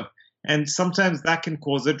kind of stuff. And sometimes that can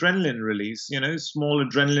cause adrenaline release, small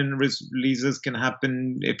adrenaline releases can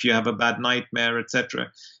happen if you have a bad nightmare,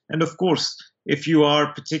 etc. And of course, if you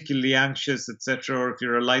are particularly anxious, etc., or if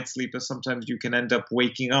you're a light sleeper, sometimes you can end up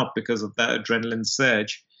waking up because of that adrenaline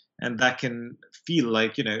surge. And that can feel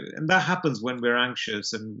like, and that happens when we're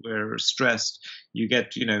anxious and we're stressed. You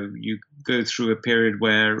get, you go through a period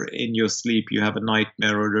where in your sleep you have a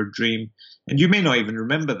nightmare or a dream, and you may not even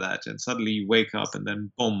remember that. And suddenly you wake up and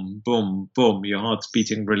then boom, boom, boom, your heart's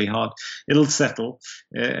beating really hard. It'll settle.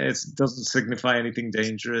 It doesn't signify anything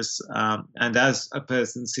dangerous. And as a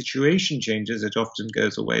person's situation changes, it often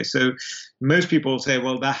goes away. So most people say,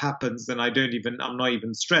 well, that happens, then I'm not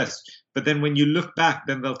even stressed. But then when you look back,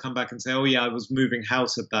 then they'll come back and say, oh, yeah, I was moving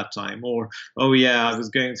house at that time. Or, oh, yeah, I was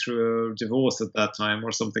going through a divorce at that time,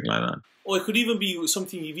 or something like that. Or it could even be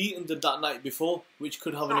something you've eaten that night before, which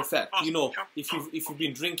could have an effect. If you've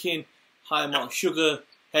been drinking high amount of sugar,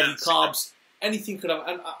 heavy carbs, anything could have.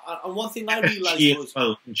 And one thing I realized was,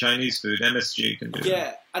 well, in Chinese food, MSG can do.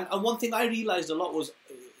 Yeah, and one thing I realized a lot was,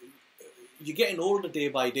 you're getting older day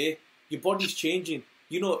by day. Your body's changing.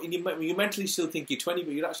 You mentally still think you're 20,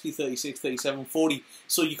 but you're actually 36, 37, 40.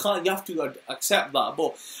 So you have to accept that.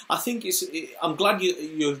 But I think I'm glad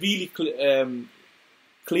you're really clearing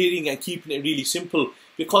and keeping it really simple,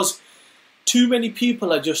 because too many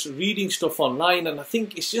people are just reading stuff online, and I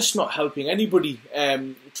think it's just not helping anybody.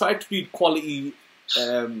 Try to read quality,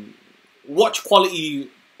 watch quality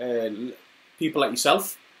people like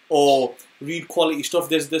yourself, or read quality stuff.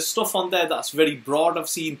 There's stuff on there that's very broad. I've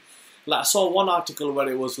seen. Like I saw one article where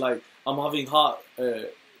it was like, I'm having heart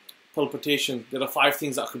palpitation. There are 5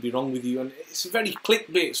 things that could be wrong with you, and it's very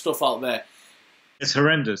clickbait stuff out there. It's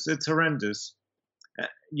horrendous. It's horrendous.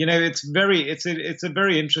 It's a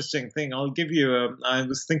very interesting thing. I'll give you. I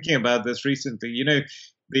was thinking about this recently.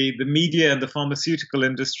 The media and the pharmaceutical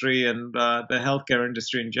industry and the healthcare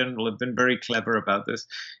industry in general have been very clever about this.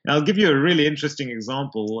 And I'll give you a really interesting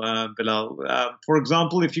example, Bilal. For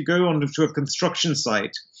example, if you go onto a construction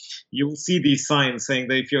site, you will see these signs saying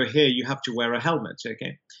that if you're here, you have to wear a helmet.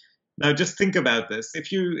 Okay. Now, just think about this. Let's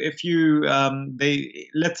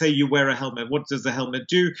say you wear a helmet. What does the helmet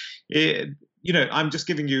do? I'm just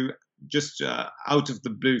giving you out of the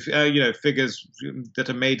blue, figures that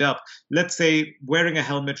are made up. Let's say wearing a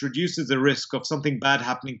helmet reduces the risk of something bad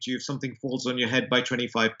happening to you if something falls on your head by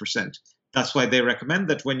 25%. That's why they recommend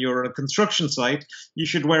that when you're on a construction site, you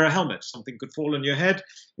should wear a helmet. Something could fall on your head.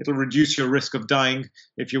 It'll reduce your risk of dying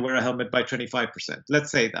if you wear a helmet by 25%. Let's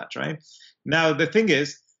say that, right? Now, the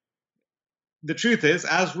truth is,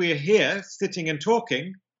 as we're here sitting and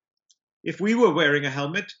talking, if we were wearing a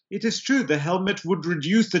helmet, it is true the helmet would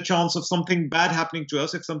reduce the chance of something bad happening to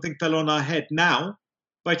us if something fell on our head now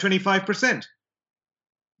by 25%.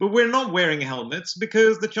 But we're not wearing helmets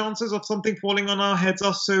because the chances of something falling on our heads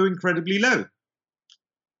are so incredibly low.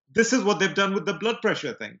 This is what they've done with the blood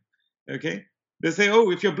pressure thing. Okay? They say, oh,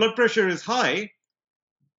 if your blood pressure is high,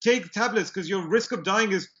 take tablets because your risk of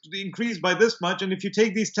dying is increased by this much. And if you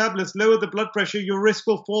take these tablets, lower the blood pressure, your risk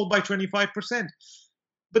will fall by 25%.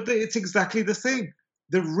 But it's exactly the same.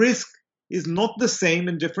 The risk is not the same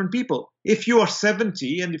in different people. If you are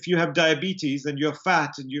 70 and if you have diabetes and you're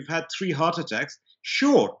fat and you've had 3 heart attacks,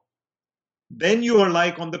 sure, then you are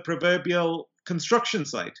like on the proverbial construction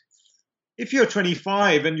site. if you're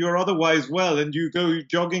 25 and you're otherwise well and you go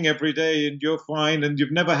jogging every day and you're fine and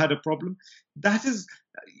you've never had a problem,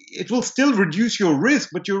 it will still reduce your risk,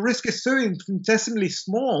 but your risk is so infinitesimally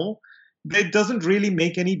small that it doesn't really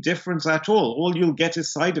make any difference at all. All you'll get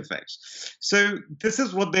is side effects. So this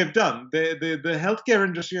is what they've done. The healthcare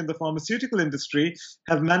industry and the pharmaceutical industry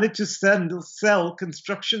have managed to sell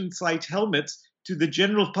construction site helmets to the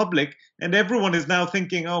general public, and everyone is now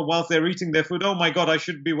thinking, oh, whilst they're eating their food, oh my God, I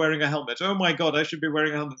should be wearing a helmet. Oh my God, I should be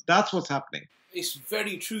wearing a helmet. That's what's happening. It's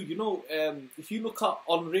very true. You know, if you look up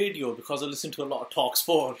on radio, because I listen to a lot of talk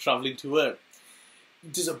sport traveling to work,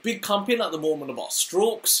 there's a big campaign at the moment about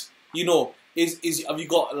strokes. You know, have you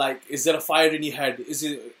got, like, is there a fire in your head? Is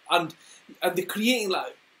it, and they're creating,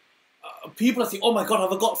 like, people are thinking, oh my God,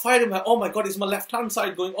 have I got fire in my head? Oh my God, is my left hand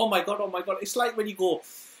side going? Oh my God, oh my God. It's like when you go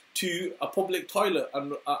to a public toilet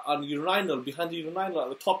and urinal, behind the urinal at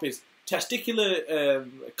the top is testicular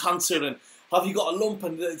cancer, and have you got a lump?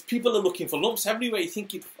 And people are looking for lumps everywhere. You're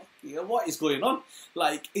thinking, what is going on?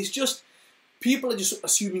 Like, it's just, people are just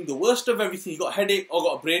assuming the worst of everything. You got a headache, or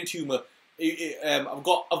got a brain tumour. I've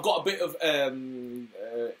got a bit of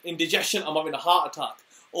indigestion. I'm having a heart attack,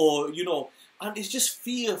 or and it's just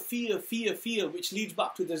fear, which leads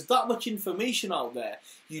back to there's that much information out there.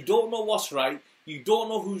 You don't know what's right. You don't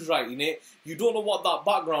know who's writing it. You don't know what that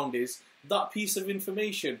background is. That piece of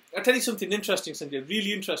information. I'll tell you something interesting, Sanjay.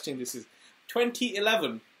 Really interesting. This is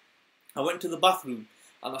 2011. I went to the bathroom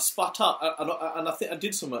and I spat out, and I think I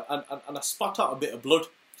did something, and I spat out a bit of blood.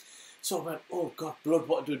 So I went, oh God, blood,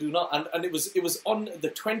 what do I do now? And it was on the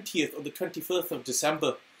 20th or the 21st of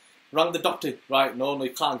December. Rang the doctor, right, no, you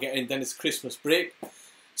can't get in, then it's Christmas break.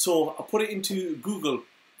 So I put it into Google,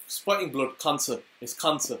 spotting blood, cancer, it's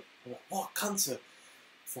cancer. I'm like, what, cancer?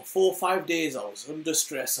 For 4 or 5 days I was under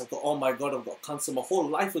stress. I thought, oh my God, I've got cancer. My whole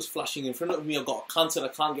life was flashing in front of me. I've got cancer, I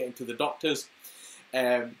can't get into the doctors.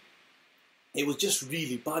 It was just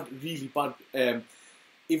really bad, really bad.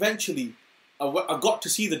 Eventually, I got to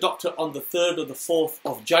see the doctor on the 3rd or the 4th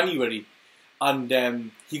of January,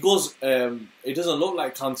 and he goes, it doesn't look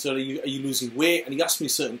like cancer, are you losing weight? And he asked me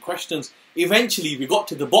certain questions. Eventually we got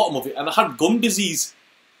to the bottom of it, and I had gum disease.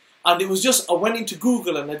 And it was just, I went into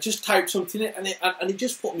Google and I just typed something in, and it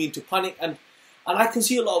just put me into panic. And I can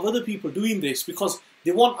see a lot of other people doing this because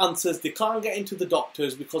they want answers. They can't get into the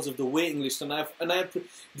doctors because of the waiting list. And the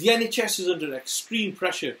NHS is under extreme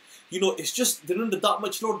pressure. It's just, they're under that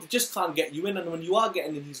much load. They just can't get you in. And when you are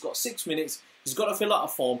getting in, he's got 6 minutes. He's got to fill out a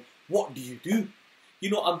form. What do you do?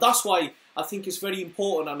 And that's why I think it's very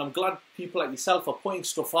important. And I'm glad people like yourself are putting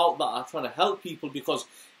stuff out that are trying to help people, because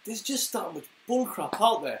there's just that much bullcrap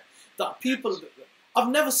out there. That people, I've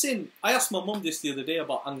never seen, I asked my mum this the other day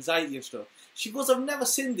about anxiety and stuff. She goes, I've never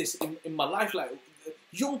seen this in my life. Like,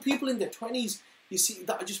 young people in their 20s, you see,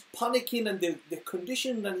 that are just panicking, and they're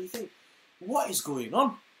conditioned, and you think, what is going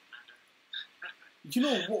on?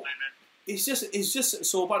 What? It's just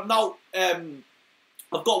so bad. Now,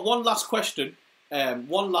 I've got one last question,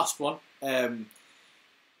 one last one.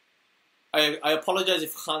 I apologise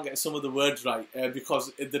if I can't get some of the words right,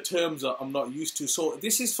 because the terms I'm not used to. So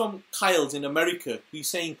this is from Kyle's in America. He's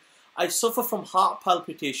saying, I suffer from heart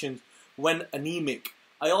palpitations when anemic.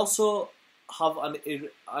 I also have an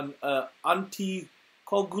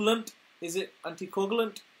anticoagulant. Is it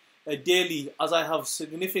anticoagulant? Daily, as I have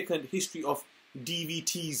significant history of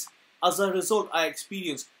DVTs. As a result, I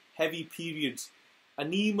experience heavy periods,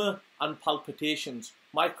 anemia and palpitations.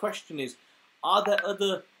 My question is, are there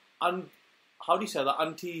other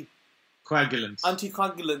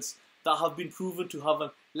anticoagulants that have been proven to have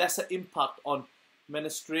a lesser impact on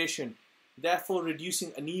menstruation, therefore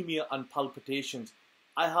reducing anemia and palpitations?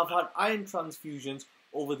 I have had iron transfusions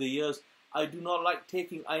over the years. I do not like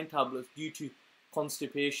taking iron tablets due to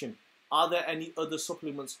constipation. Are there any other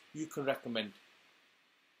supplements you can recommend?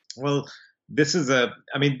 Well, this is the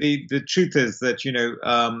truth is that,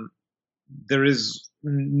 there is,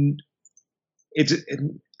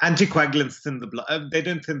 anticoagulants thin the blood. They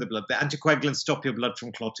don't thin the blood. The anticoagulants stop your blood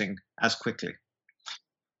from clotting as quickly.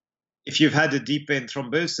 If you've had a deep vein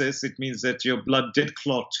thrombosis, it means that your blood did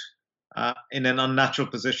clot in an unnatural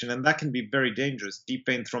position, and that can be very dangerous. Deep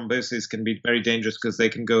vein thrombosis can be very dangerous because they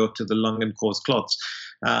can go up to the lung and cause clots,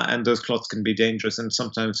 and those clots can be dangerous and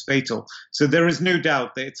sometimes fatal. So there is no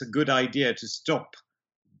doubt that it's a good idea to stop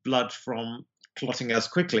blood from clotting as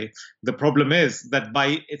quickly. The problem is that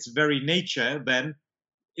by its very nature, then,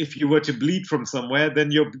 if you were to bleed from somewhere,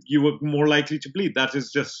 then you were more likely to bleed. That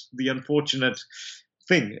is just the unfortunate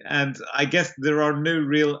thing. And I guess there are no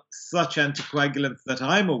real such anticoagulants that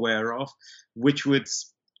I'm aware of which would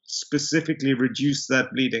specifically reduce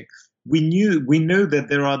that bleeding. we know that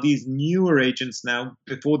there are these newer agents now.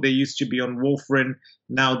 Before they used to be on warfarin,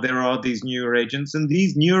 now there are these newer agents, and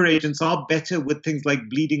these newer agents are better with things like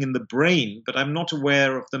bleeding in the brain, but I'm not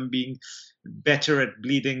aware of them being better at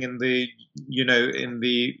bleeding in the in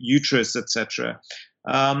the uterus, etc.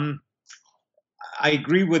 I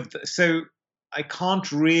agree with, so I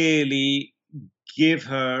can't really give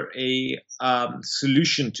her a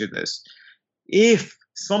solution to this. If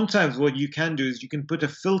sometimes what you can do is you can put a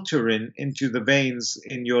filter into the veins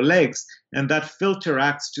in your legs, and that filter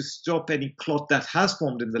acts to stop any clot that has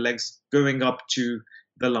formed in the legs going up to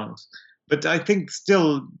the lungs. But I think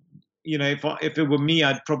still, if it were me,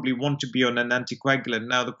 I'd probably want to be on an anticoagulant.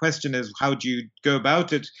 Now the question is, how do you go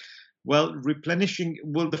about it? Well, replenishing.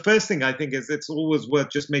 Well, the first thing I think is it's always worth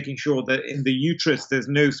just making sure that in the uterus there's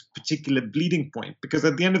no particular bleeding point, because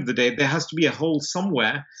at the end of the day there has to be a hole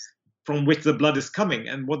somewhere from which the blood is coming,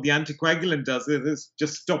 and what the anticoagulant does is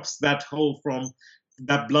just stops that hole from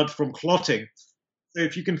that blood from clotting. So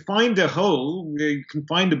if you can find a hole where you can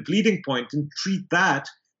find a bleeding point and treat that,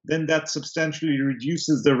 then that substantially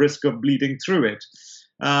reduces the risk of bleeding through it.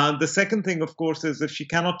 The second thing, of course, is if she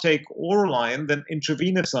cannot take oral iron, then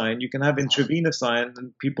intravenous iron. You can have intravenous iron,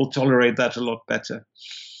 and people tolerate that a lot better.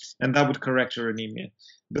 And that would correct her anemia.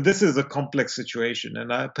 But this is a complex situation.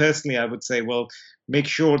 And I would say, well, make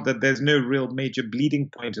sure that there's no real major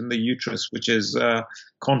bleeding point in the uterus, which is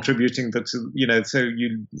contributing to, so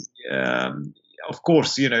you, of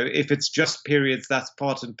course, if it's just periods, that's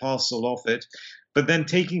part and parcel of it. But then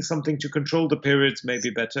taking something to control the periods may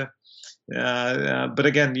be better. But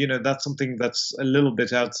again, that's something that's a little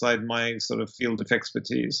bit outside my sort of field of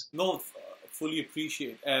expertise. No, fully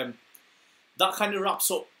appreciate. That kind of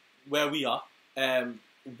wraps up where we are.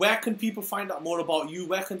 Where can people find out more about you?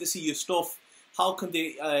 Where can they see your stuff? How can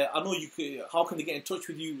they? How can they get in touch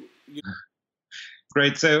with you?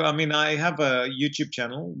 Great. So, I have a YouTube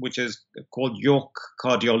channel which is called York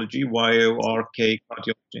Cardiology, YORK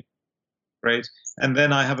Cardiology. Right. And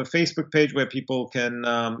then I have a Facebook page where people can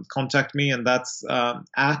contact me, and that's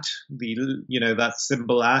at that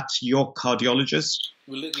symbol at York Cardiologist.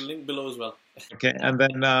 We'll link below as well. Okay. And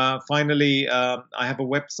then finally, I have a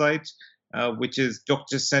website which is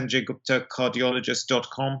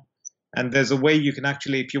drsanjayguptacardiologist.com. And there's a way you can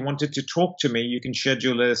actually, if you wanted to talk to me, you can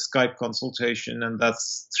schedule a Skype consultation, and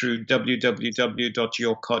that's through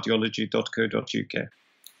www.yorkcardiology.co.uk.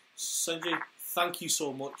 Sanjay, thank you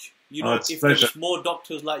so much. If there's more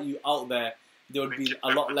doctors like you out there, there would be a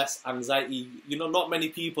lot less anxiety. Not many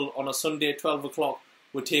people on a Sunday at 12 o'clock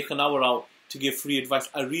would take an hour out to give free advice.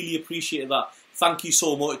 I really appreciate that. Thank you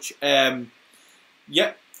so much.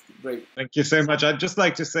 Great. Thank you so much. I'd just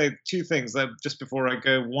like to say two things just before I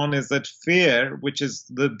go. One is that fear, which is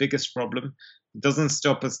the biggest problem, doesn't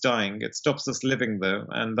stop us dying. It stops us living, though,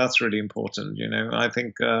 and that's really important. I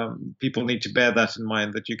think people need to bear that in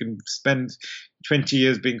mind, that you can spend 20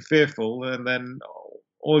 years being fearful, and then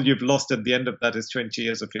all you've lost at the end of that is 20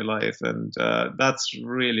 years of your life, and that's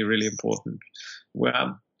really, really important.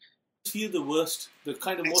 Well, fear the worst, the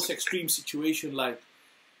kind of most extreme situation, like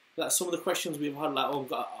that. Some of the questions we've had, like, oh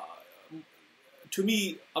God. To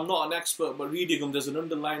me, I'm not an expert, but reading them, there's an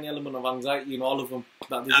underlying element of anxiety in all of them,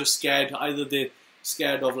 that they're just scared. Either they're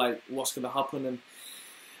scared of like what's going to happen,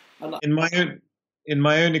 and in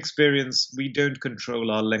my own experience, we don't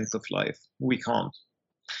control our length of life. We can't,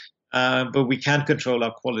 but we can control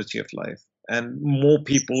our quality of life. And more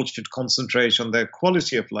people should concentrate on their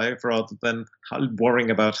quality of life rather than worrying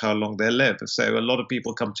about how long they live. So a lot of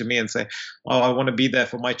people come to me and say, oh, I want to be there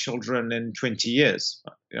for my children in 20 years,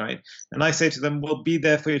 right? And I say to them, well, be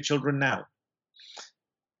there for your children now.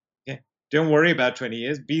 Okay? Don't worry about 20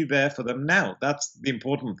 years. Be there for them now. That's the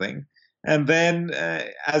important thing. And then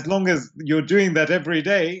as long as you're doing that every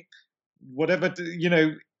day, whatever,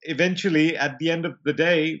 eventually, at the end of the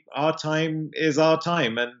day, our time is our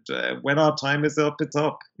time, and when our time is up, it's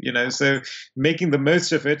up. So making the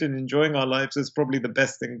most of it and enjoying our lives is probably the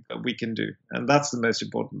best thing that we can do, and that's the most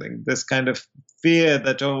important thing. This kind of fear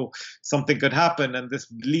that something could happen, and this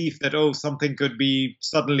belief that something could be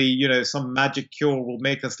suddenly, some magic cure will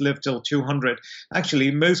make us live till 200. Actually,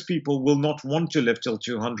 most people will not want to live till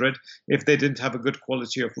 200 if they didn't have a good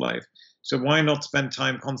quality of life. So why not spend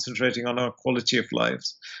time concentrating on our quality of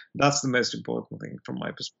lives? That's the most important thing from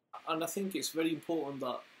my perspective. And I think it's very important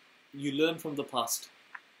that you learn from the past.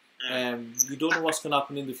 You don't know what's going to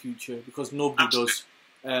happen in the future, because nobody does.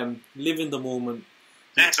 Live in the moment.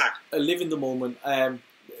 Exactly. Live in the moment. And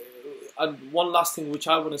one last thing which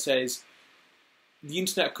I want to say is, the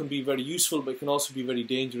internet can be very useful, but it can also be very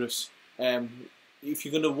dangerous. if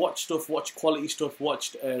you're going to watch stuff, watch quality stuff,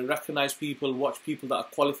 recognize people, watch people that are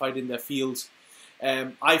qualified in their fields.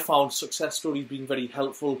 I found success stories being very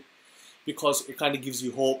helpful because it kind of gives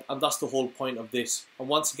you hope, and that's the whole point of this. And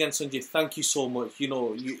once again, Sanjay, thank you so much.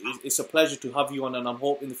 It's a pleasure to have you on, and I'm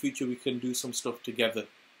hoping in the future we can do some stuff together.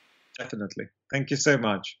 Definitely. Thank you so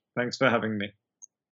much. Thanks for having me.